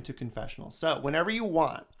 is cutting to confessional. So whenever you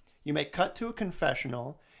want, you may cut to a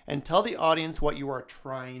confessional and tell the audience what you are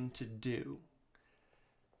trying to do.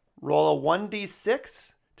 Roll a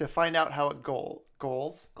 1d6 to find out how it goals.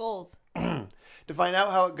 Goals. To find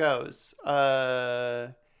out how it goes.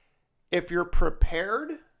 If you're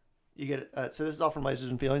prepared, you get so this is all from Lasers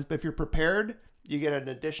and Feelings, but if you're prepared, you get an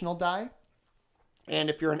additional die. And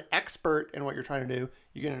if you're an expert in what you're trying to do,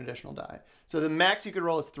 you get an additional die. So the max you could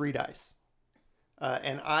roll is 3 dice.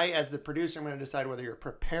 And I, as the producer, I'm going to decide whether you're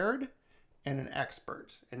prepared and an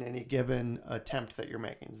expert in any given attempt that you're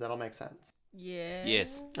making. Does that all make sense? Yeah.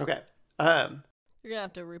 Yes. Okay. You're going to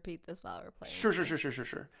have to repeat this while we're playing.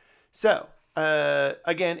 Sure. So,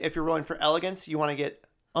 again, if you're rolling for elegance, you want to get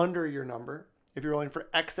under your number. If you're rolling for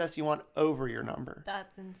excess, you want over your number.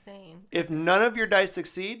 That's insane. If none of your dice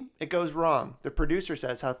succeed, it goes wrong. The producer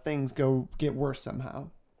says how things get worse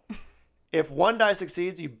somehow. If one die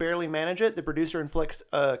succeeds, you barely manage it. The producer inflicts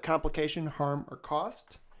a complication, harm, or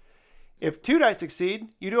cost. If 2 dice succeed,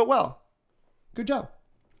 you do it well. Good job.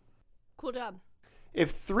 Cool job.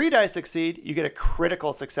 If 3 dice succeed, you get a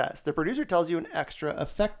critical success. The producer tells you an extra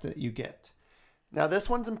effect that you get. Now, this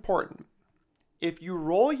one's important. If you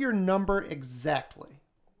roll your number exactly,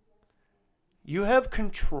 you have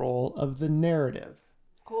control of the narrative.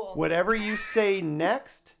 Cool. Whatever you say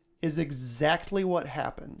next is exactly what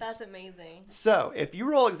happens. That's amazing. So, if you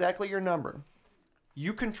roll exactly your number,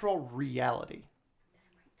 you control reality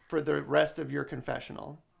for the rest of your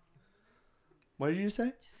confessional. What did you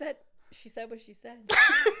say? She said what she said.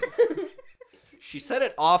 She said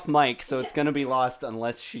it off mic, so it's going to be lost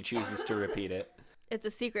unless she chooses to repeat it. It's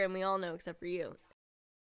a secret and we all know except for you.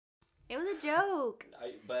 It was a joke.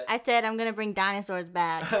 But I said I'm gonna bring dinosaurs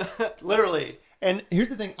back. Literally. And here's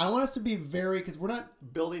the thing. I want us to be because we're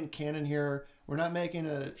not building canon here. We're not making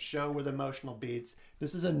a show with emotional beats.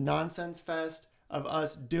 This is a nonsense fest of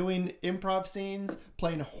us doing improv scenes,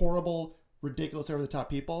 playing horrible, ridiculous, over-the-top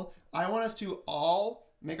people. I want us to all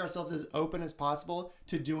make ourselves as open as possible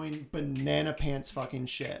to doing banana pants fucking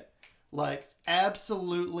shit. Like,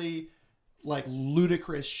 absolutely, like,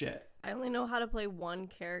 ludicrous shit. I only know how to play one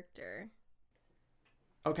character.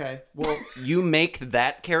 Okay, well... you make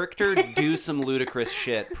that character do some ludicrous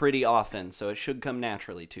shit pretty often, so it should come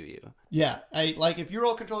naturally to you. Yeah, if you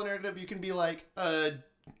roll control the narrative, you can be like,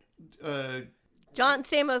 John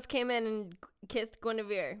Stamos came in and kissed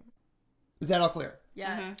Guinevere. is that all clear?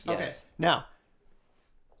 Yes. Okay. Yes. Now,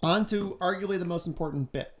 on to arguably the most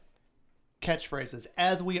important bit. Catchphrases.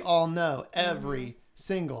 As we all know, every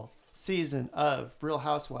single season of Real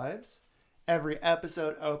Housewives. Every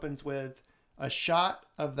episode opens with a shot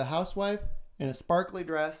of the housewife in a sparkly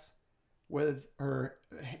dress with her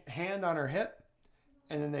hand on her hip,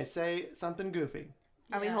 and then they say something goofy.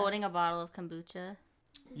 Are we holding a bottle of kombucha?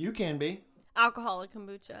 You can be. Alcoholic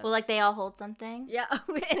kombucha. Well, like they all hold something? Yeah,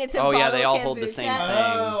 and it's a Oh, yeah, bottle they of all hold the kombucha. same thing.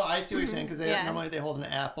 Oh, I see what you're saying, because Yeah. normally they hold an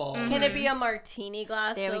apple. Can it be a martini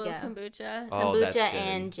glass There we filled with go. kombucha? Oh, that's Kombucha good.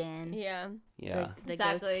 and gin. Yeah. Yeah. The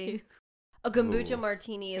Exactly. go-to. A kombucha Ooh.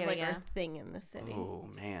 martini is There we like our go. thing in the city. Oh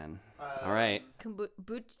man. All right.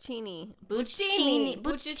 Buccini. Buccini.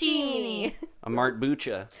 Buccini. A Mart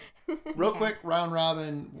Bucha. Real quick, round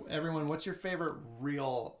robin. Everyone, what's your favorite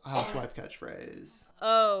Real Housewife catchphrase?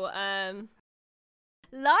 Oh,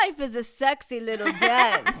 life is a sexy little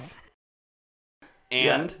dance.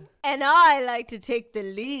 And And I like to take the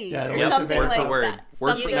lead. Yeah, or Yep, something word like for word. that. Word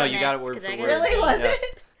Something for You no, go you got it next, word 'cause for I word. gotta- Really? Was Yeah.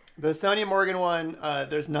 it? The Sonia Morgan one,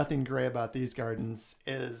 there's nothing gray about these gardens,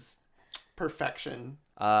 is perfection.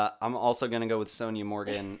 I'm also gonna go with Sonia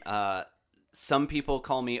Morgan. Some people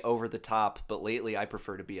call me over the top, but lately I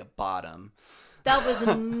prefer to be a bottom. That was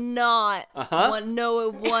not Uh-huh. one. No,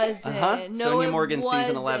 it wasn't. No, Sonia it Morgan, season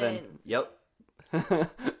wasn't. 11. Yep.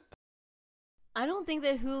 I don't think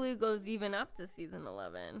that Hulu goes even up to season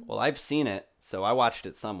 11. Well, I've seen it, so I watched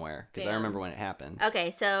it somewhere because I Damn. remember when it happened. Okay,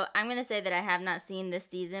 so I'm gonna say that I have not seen this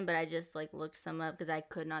season, but I just like looked some up because I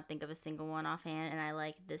could not think of a single one offhand, and I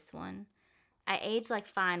like this one. I age like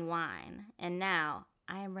fine wine, and now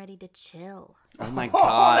I am ready to chill. Oh my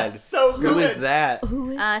god. That's so good. Who is that?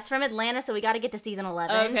 Who is? It's from Atlanta, so we got to get to season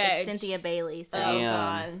 11. Okay. It's Cynthia Bailey, so Oh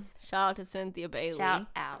Damn. God! Shout out to Cynthia Bailey. shout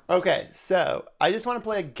out. Okay, so I just want to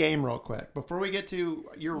play a game real quick before we get to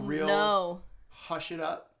your real No. hush it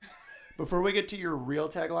up. Before we get to your real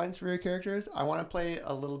taglines for your characters, I want to play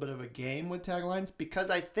a little bit of a game with taglines because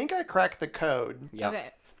I think I cracked the code Yep.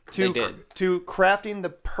 Okay. to They did. to crafting the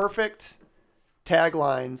perfect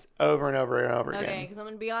taglines over and over and over Okay, again. because I'm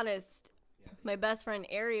gonna be honest. My best friend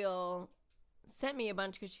Ariel sent me a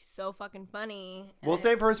bunch because she's so fucking funny. We'll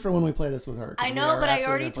save hers for when we play this with her. 'cause I we know, are but I absolutely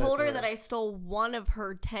already gonna play this told her with that I stole one of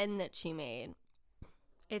her 10 that she made.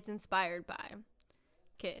 It's inspired by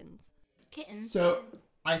kittens. Kittens. So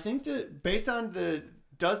I think that based on the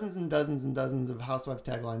dozens and dozens and dozens of Housewives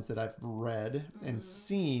taglines that I've read and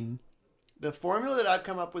seen, the formula that I've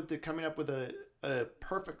come up with to coming up with a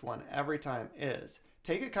perfect one every time is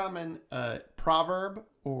take a common proverb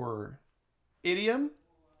or idiom,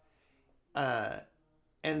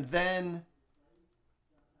 and then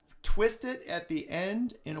twist it at the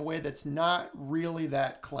end in a way that's not really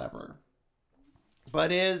that clever,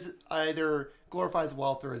 but is either glorifies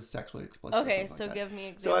wealth or is sexually explicit. or Okay, something so like that. give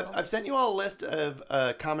me So examples. I've sent you all a list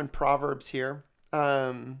of common proverbs here,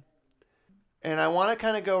 and I want to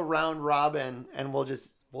kind of go round robin, and we'll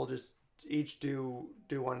just each do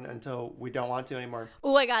one until we don't want to anymore.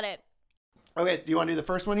 Oh, I got it. Okay, do you want to do the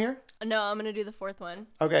first one here? No, I'm gonna do the fourth one.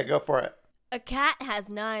 Okay, go for it. A cat has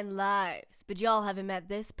 9 lives, but y'all haven't met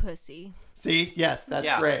this pussy. See, yes, that's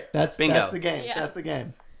Yeah. great. That's Bingo. That's the game. Yeah. That's the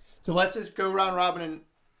game. So let's just go round robin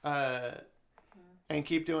and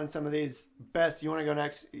keep doing some of these. Bess, you want to go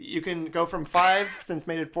next? You can go from 5 since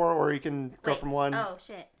made it 4, or you can go Wait, from 1. Oh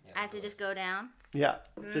shit! I have to just go down. Yeah,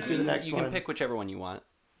 just do the next You one. can pick whichever one you want.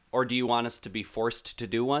 Or do you want us to be forced to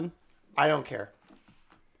do one? I don't care.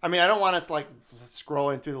 I mean, I don't want us like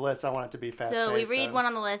scrolling through the list. I want it to be fast. So we read one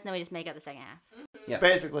on the list, and then we just make up the second half. Yeah.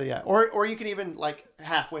 Basically, yeah. Or you can even like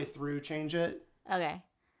halfway through change it. Okay.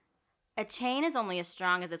 A chain is only as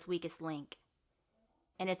strong as its weakest link,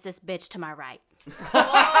 and it's this bitch to my right.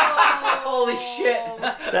 Holy shit.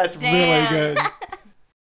 That's really Damn. good.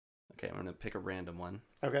 Okay, I'm going to pick a random one.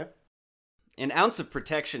 Okay. An ounce of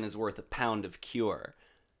protection is worth a pound of cure.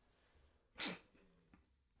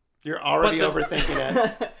 You're already But the-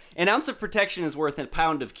 overthinking it. An ounce of protection is worth a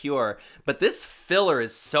pound of cure, but this filler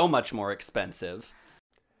is so much more expensive.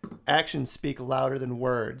 Actions speak louder than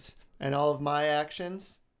words, and all of my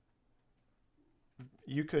actions,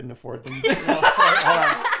 you couldn't afford them. No, hold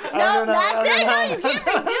on. No, No, that's it. No, no. you can't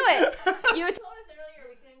redo it. You had told us earlier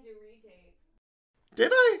we couldn't do retakes.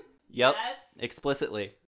 Did I? Yep, Yes.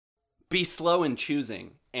 explicitly. Be slow in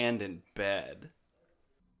choosing and in bed,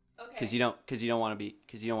 Okay. because you don't want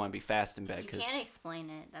to be fast in bed. You 'cause- can't explain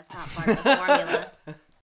it. That's not part of the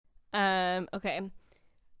formula. Okay.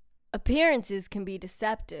 Appearances can be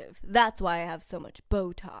deceptive. That's why I have so much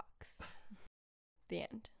Botox. The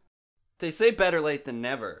end. They say better late than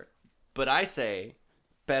never, but I say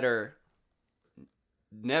better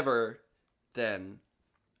never than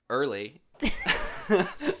early.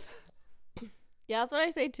 Yeah, that's what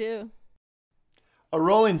I say too. A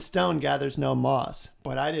rolling stone gathers no moss,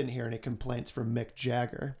 but I didn't hear any complaints from Mick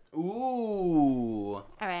Jagger. Ooh.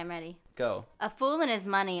 All right, I'm ready. Go. A fool and his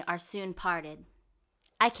money are soon parted.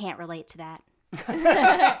 I can't relate to that.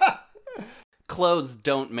 Clothes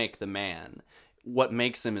don't make the man. What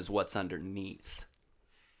makes him is what's underneath.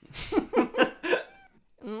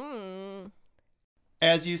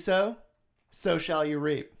 As you sow, so shall you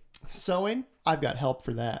reap. Sowing, I've got help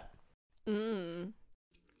for that.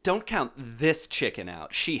 Don't count this chicken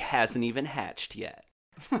out. She hasn't even hatched yet.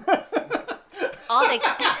 All that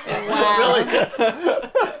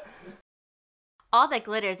All that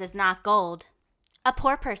glitters is not gold. A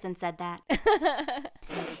poor person said that.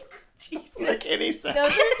 Like any sense.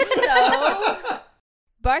 Those are so...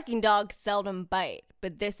 Barking dogs seldom bite,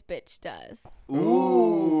 but this bitch does.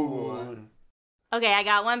 Ooh. Okay, I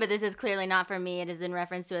got one, but this is clearly not for me. It is in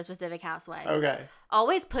reference to a specific housewife. Okay.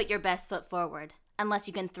 Always put your best foot forward, unless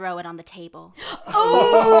you can throw it on the table.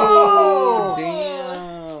 Oh,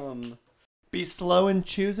 damn. Be slow in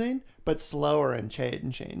choosing, but slower in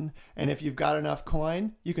changing. And if you've got enough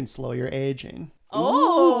coin, you can slow your aging.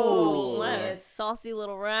 Oh, what a saucy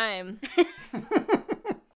little rhyme.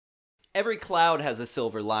 Every cloud has a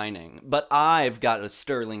silver lining, but I've got a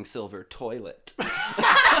sterling silver toilet.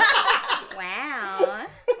 Wow.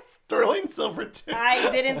 Sterling silver too.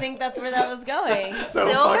 I didn't think that's where that was going.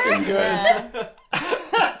 So Silver? fucking good.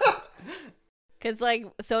 Because, like,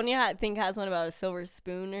 Sonia, I think, has one about a silver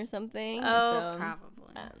spoon or something. Oh, so,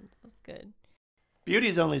 probably. That's good.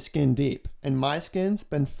 Beauty's only skin deep, and my skin's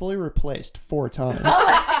been fully replaced 4 times.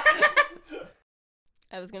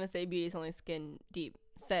 I was going to say beauty's only skin deep.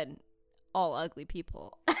 Said all ugly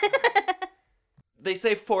people. They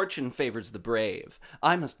say fortune favors the brave.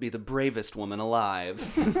 I must be the bravest woman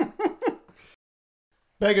alive.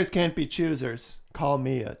 Beggars can't be choosers. Call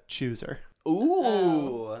me a chooser.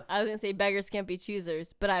 Ooh. I was going to say beggars can't be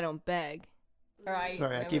choosers, but I don't beg.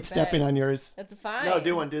 Sorry, I keep stepping on yours. That's fine. No,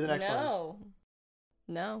 do one. Do the next one.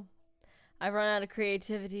 No. I've run out of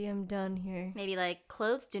creativity. I'm done here. Maybe like,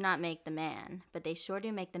 clothes do not make the man, but they sure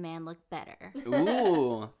do make the man look better.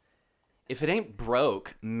 Ooh. If it ain't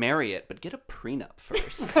broke, marry it, but get a prenup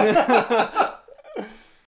first.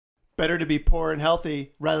 Better to be poor and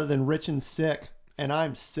healthy rather than rich and sick. And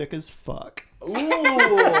I'm sick as fuck.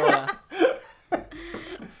 Ooh.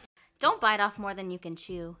 Don't bite off more than you can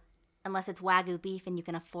chew, unless it's Wagyu beef and you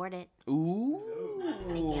can afford it. Ooh.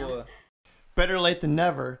 Thank you. Better late than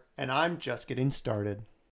never, and I'm just getting started.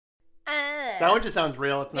 That one just sounds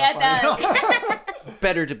real. It's not Yeah, it funny. It's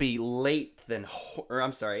better to be late than,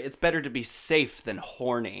 it's better to be safe than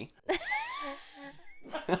horny.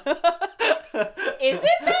 Is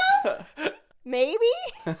it though? Maybe?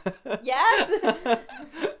 Yes?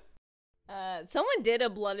 Someone did a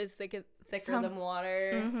blood is thicker than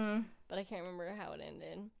water, but I can't remember how it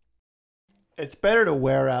ended. It's better to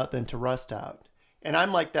wear out than to rust out. And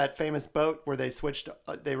I'm like that famous boat where they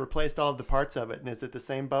replaced all of the parts of it. And is it the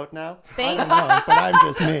same boat now? I don't know, but I'm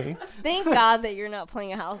just me. Thank God that you're not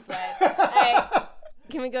playing a housewife. Alright,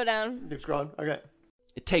 can we go down? Keep scrolling. Okay.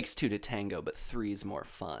 It takes 2 to tango, but 3's more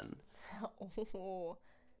fun. Oh.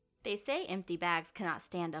 They say empty bags cannot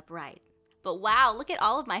stand upright. But wow, look at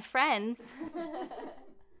all of my friends.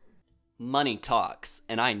 Money talks,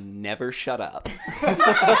 and I never shut up.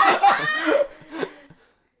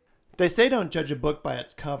 They say don't judge a book by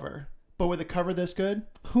its cover. But with a cover this good,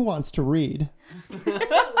 who wants to read?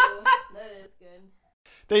 That is good.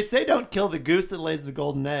 They say don't kill the goose that lays the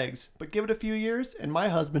golden eggs. But give it a few years, and my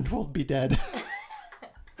husband will be dead.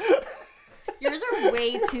 Yours are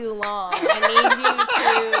way too long.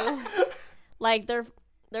 I need you to... Like,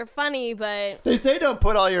 they're funny, but... They say don't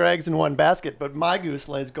put all your eggs in one basket, but my goose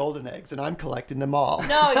lays golden eggs, and I'm collecting them all.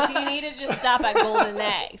 No, so you need to just stop at golden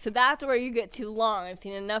egg. So that's where you get too long. I've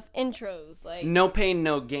seen enough intros. Like, No pain,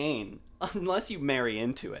 no gain. Unless you marry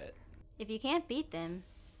into it. If you can't beat them,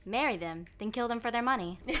 marry them, then kill them for their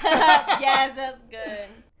money. yes, that's good.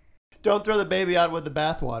 Don't throw the baby out with the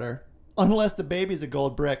bathwater. Unless the baby's a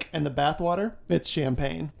gold brick, and the bathwater, it's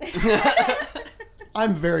champagne.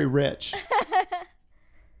 I'm very rich.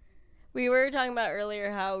 We were talking about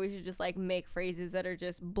earlier how we should just like make phrases that are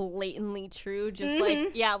just blatantly true, just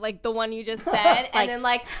like like the one you just said, and then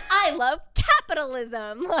like I love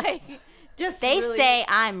capitalism, like just They really... say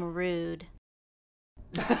I'm rude.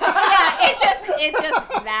 yeah, it's just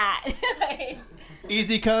that. Like,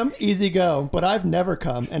 Easy come, easy go, but I've never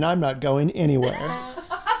come, and I'm not going anywhere.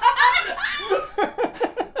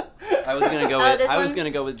 I was gonna go this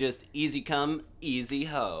one? go with just easy come, easy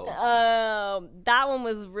ho. that one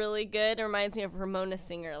was really good. It reminds me of Ramona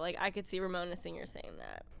Singer. Like I could see Ramona Singer saying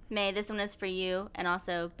that. May, this one is for you, and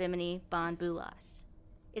also Bimini Bon Boulash.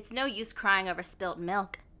 It's no use crying over spilt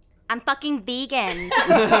milk. I'm fucking vegan.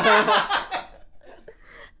 I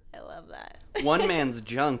love that. One man's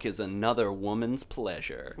junk is another woman's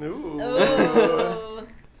pleasure. Ooh. Oh.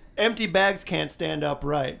 Empty bags can't stand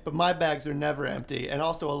upright, but my bags are never empty. And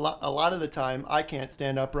also, a lot of the time, I can't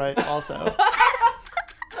stand upright also.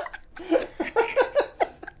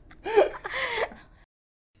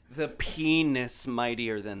 The penis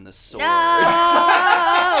mightier than the sword.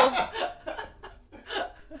 No!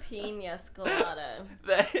 Pina colada.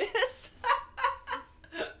 That is.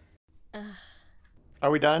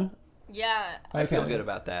 Are we done? Yeah. I feel good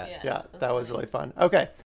about that. Yeah, that was really fun. Okay,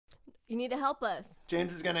 You need to help us.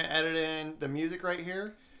 James is going to edit in the music right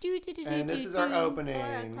here. And this is our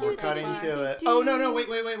opening. We're cutting to it. Oh, no,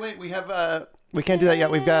 wait. We have, we can't do that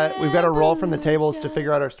yet. We've got to roll from the tables to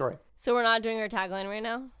figure out our story. So we're not doing our tagline right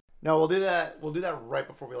now? No, we'll do that right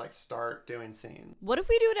before we, start doing scenes. What if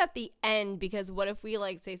we do it at the end? Because what if we,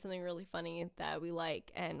 say something really funny that we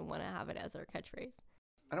like and want to have it as our catchphrase?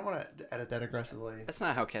 I don't want to edit that aggressively. That's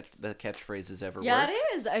not how the catchphrases ever Yeah, work.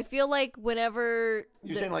 it is. I feel like whenever...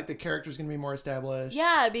 You're saying, the character's going to be more established?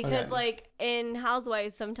 Yeah, because, Okay. in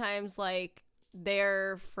Housewives, sometimes,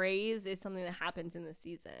 their phrase is something that happens in the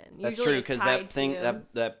season. That's Usually true, it's because tied that thing, to-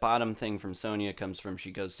 that bottom thing from Sonia comes from she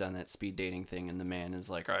goes down that speed dating thing, and the man is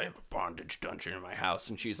like, I have a bondage dungeon in my house,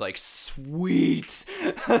 and she's like, sweet.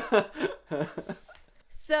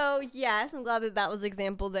 So, yes, I'm glad that was the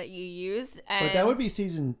example that you used. And But that would be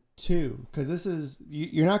season 2, because this is...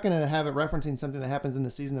 You're not going to have it referencing something that happens in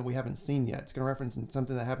the season that we haven't seen yet. It's going to reference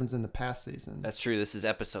something that happens in the past season. That's true. This is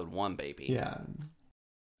episode 1, baby. Yeah.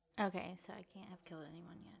 Okay, so I can't have killed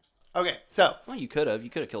anyone yet. Okay, so... Well, you could have. You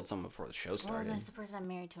could have killed someone before the show Well, started. that's the person I'm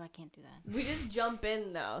married to. I can't do that. We just jump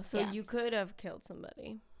in, though. So Yeah. you could have killed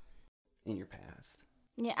somebody. In your past.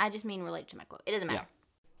 Yeah, I just mean related to my quote. It doesn't matter.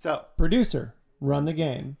 So, producer, run the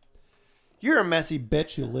game. You're a messy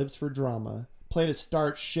bitch who lives for drama. Play to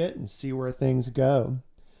start shit and see where things go.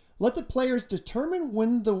 Let the players determine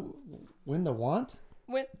when the want?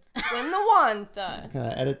 When the want. Can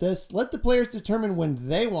I edit this? Let the players determine when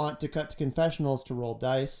they want to cut to confessionals to roll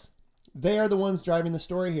dice. They are the ones driving the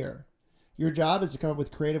story here. Your job is to come up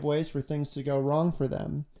with creative ways for things to go wrong for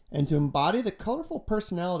them, and to embody the colorful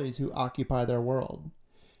personalities who occupy their world.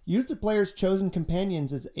 Use the players' chosen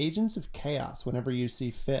companions as agents of chaos whenever you see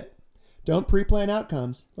fit. Don't pre-plan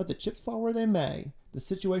outcomes. Let the chips fall where they may. The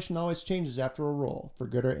situation always changes after a roll, for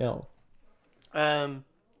good or ill. So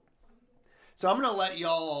I'm going to let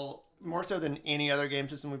y'all, more so than any other game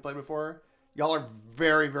system we played before, y'all are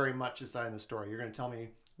very, very much deciding the story. You're going to tell me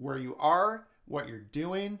where you are, what you're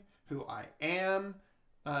doing, who I am.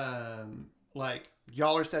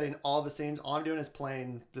 Y'all are setting all the scenes. All I'm doing is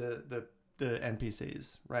playing the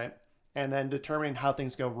NPCs, right? And then determining how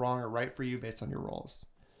things go wrong or right for you based on your rolls.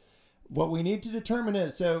 What we need to determine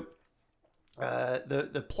is, the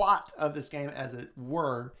plot of this game, as it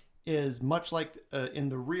were, is much like in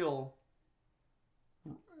the real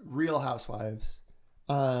Housewives.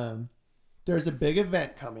 There's a big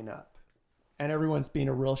event coming up, and everyone's being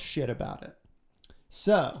a real shit about it.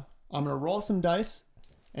 So I'm going to roll some dice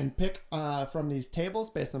and pick from these tables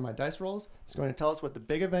based on my dice rolls. It's going to tell us what the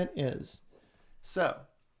big event is. So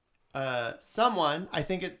someone, I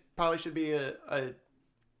think it probably should be a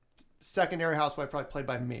secondary housewife, probably played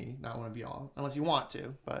by me, not one of y'all, unless you want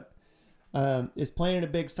to, but is planning a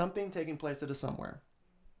big something taking place at a somewhere.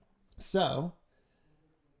 So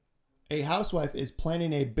a housewife is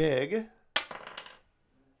planning a big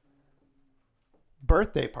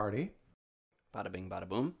birthday party. Bada bing, bada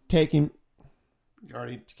boom. You're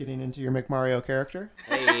already getting into your McMario character.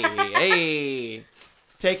 Hey.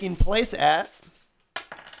 Taking place at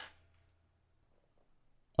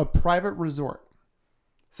a private resort.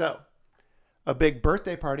 So, a big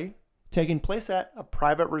birthday party taking place at a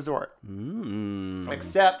private resort.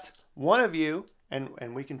 Except one of you, and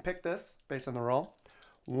we can pick this based on the roll,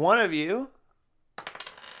 one of you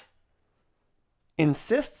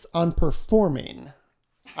insists on performing.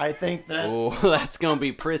 I think That's going to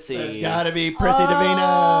be prissy. that's got to be Prissy Oh,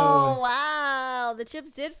 Davino. wow. The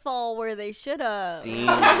chips did fall where they should have. Damn.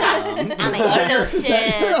 I'm gonna eat those Is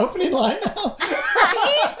that your chips. opening line now?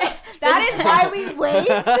 That is why we wait.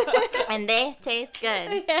 And they taste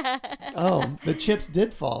good. Oh, the chips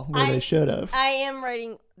did fall where they should have. I am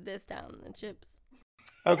writing this down, the chips.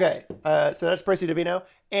 Okay, so that's Prissy Davino.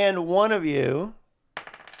 And one of you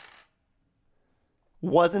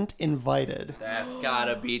wasn't invited. That's got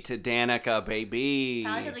to be to Danica, baby.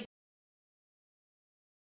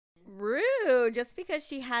 Rude. Just because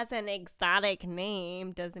she has an exotic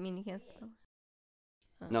name doesn't mean you can't spell.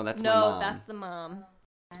 No, that's my No, mom. that's the mom.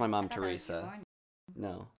 That's my mom, Teresa.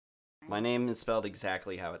 No. My name is spelled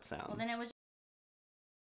exactly how it sounds. Well, then it was.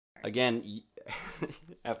 Again,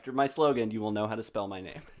 after my slogan, you will know how to spell my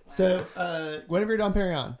name. So, Guinevere Dom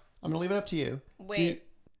Perignon, I'm going to leave it up to you. Wait,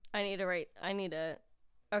 I need to.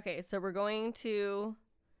 Okay, so we're going to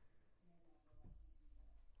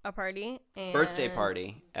a party. And, Birthday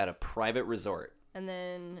party at a private resort. And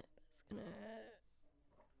then it's going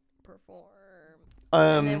to perform.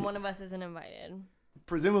 And then one of us isn't invited.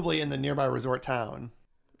 Presumably in the nearby resort town.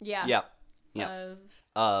 Yeah. Yep.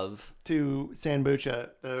 Of to Sambuca,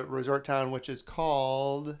 the resort town, which is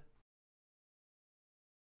called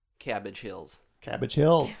Cabbage Hills. Cabbage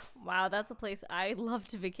Hills. Wow, that's a place I love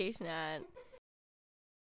to vacation at.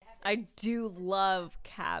 I do love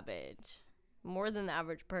cabbage. More than the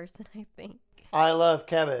average person, I think. I love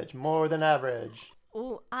cabbage more than average.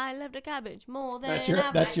 Ooh, I love the cabbage more than That's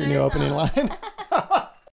average. your new opening line.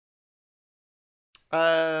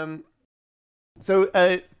 So,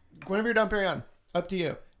 Guinevere Dom Perignon, up to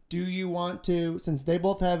you. Do you want to, since they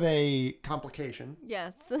both have a complication,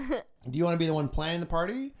 Yes. do you want to be the one planning the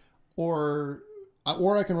party, or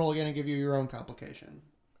I can roll again and give you your own complication?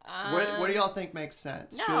 What do y'all think makes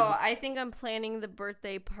sense? No, I think I'm planning the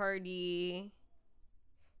birthday party.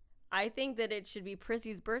 I think that it should be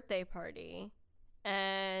Prissy's birthday party.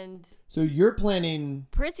 And So you're planning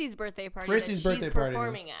Prissy's birthday party Prissy's that birthday she's party.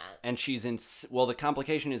 performing at. And she's the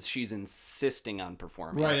complication is she's insisting on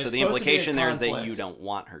performing. Right, So it's the supposed to be a implication there is that conflict. you don't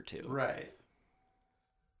want her to. right.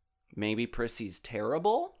 Maybe Prissy's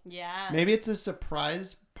terrible? Yeah. Maybe it's a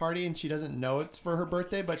surprise party and she doesn't know it's for her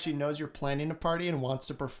birthday, but she knows you're planning a party and wants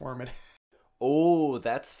to perform it. Oh,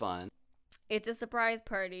 that's fun. It's a surprise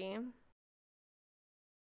party.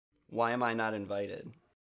 Why am I not invited?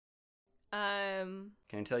 Um,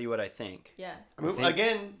 Can I tell you what I think? yeah. I mean, think-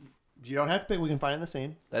 again, you don't have to pick. We can find it in the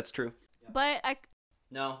scene. That's true. But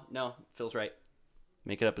No, Phil's right.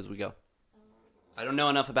 Make it up as we go. I don't know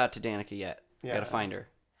enough about Danica yet. Yeah. Gotta find her.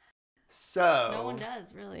 So no one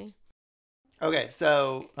does, really. Okay,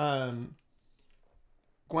 so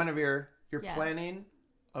Guinevere, you're Yeah. planning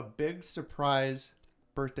a big surprise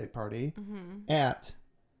birthday party Mm-hmm. at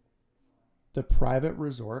the private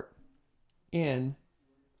resort in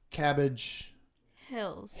Cabbage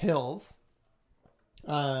Hills. Hills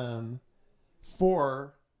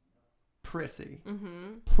for Prissy.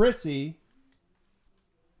 Mm-hmm. Prissy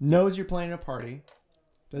knows you're planning a party,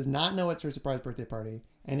 does not know it's her surprise birthday party,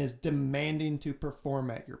 and is demanding to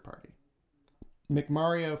perform at your party.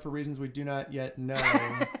 McMario, for reasons we do not yet know,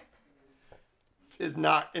 is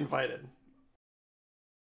not invited.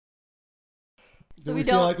 Do So we we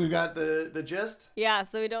feel don't- like we've got the gist? Yeah,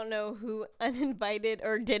 so we don't know who uninvited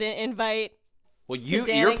or didn't invite. Well, To you're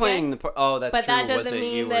Danica? playing the. Oh, that's But true. that Was doesn't it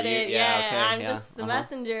you mean or that you? it. Yeah, okay, I'm yeah, just the uh-huh.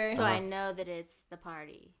 messenger. So I know that it's the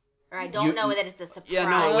party. Or I don't You- know that it's a surprise. Yeah,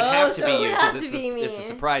 no, it would have to so be it would you have because to be it's a me.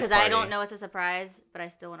 surprise Because party. I don't know it's a surprise, but I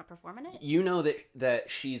still want to perform in it. You know that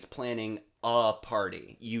she's planning a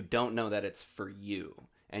party. You don't know that it's for you,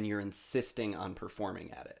 and you're insisting on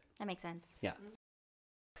performing at it. That makes sense. Yeah.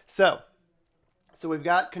 So we've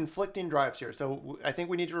got conflicting drives here. So I think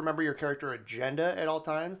we need to remember your character agenda at all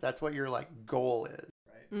times. That's what your goal is.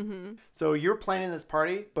 Mm-hmm. So you're planning this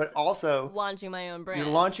party, but also Launching my own brand. you're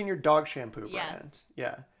launching your dog shampoo Yes. brand.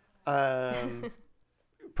 Yeah.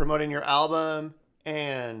 Promoting your album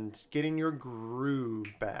and getting your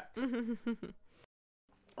groove back.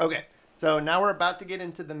 Okay, so now we're about to get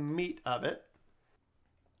into the meat of it.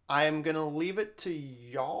 I'm going to leave it to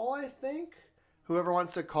y'all, I think. Whoever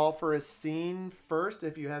wants to call for a scene first,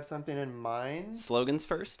 if you have something in mind. Slogans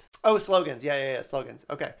first. Oh, slogans. Yeah, slogans.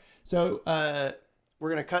 Okay. So we're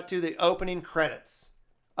going to cut to the opening credits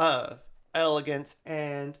of Elegance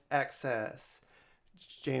and Excess.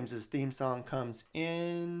 James's theme song comes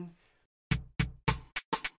in.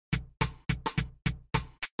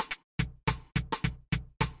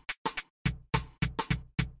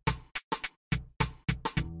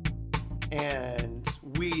 And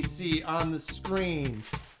we see on the screen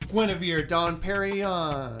Guinevere Dom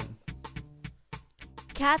Perignon.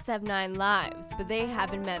 Cats have 9 lives, but they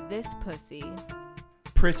haven't met this pussy.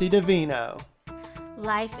 Prissy Davino.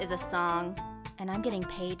 Life is a song, and I'm getting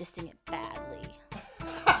paid to sing it badly.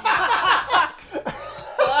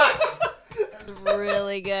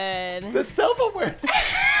 Really good. The self-awareness.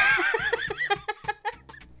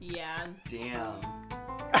 Yeah. Damn.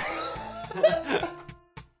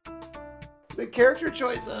 The character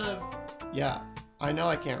choice of, yeah, I know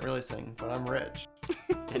I can't really sing, but I'm rich.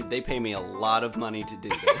 And they pay me a lot of money to do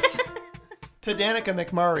this. To Danica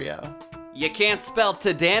McMario. You can't spell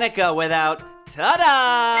Danica without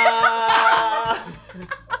ta-da!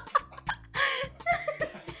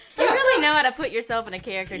 You really know how to put yourself in a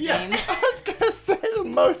character, James. I was gonna say the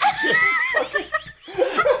most James fucking.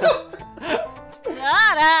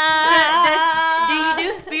 Do you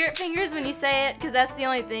do spirit fingers when you say it? Because that's the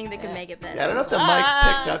only thing that can make it better. Yeah, I don't know if the mic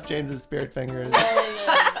picked up James's spirit fingers.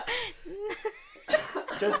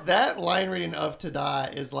 Just that line reading of "To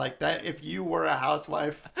Die" is like that. If you were a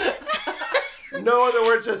housewife, no other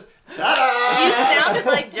word, just ta-da! You sounded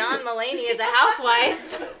like John Mulaney as a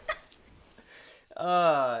housewife.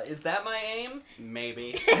 Is that my aim?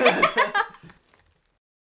 Maybe.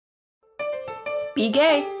 Be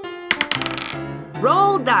gay.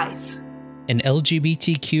 Roll dice. An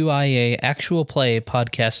LGBTQIA actual play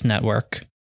podcast network.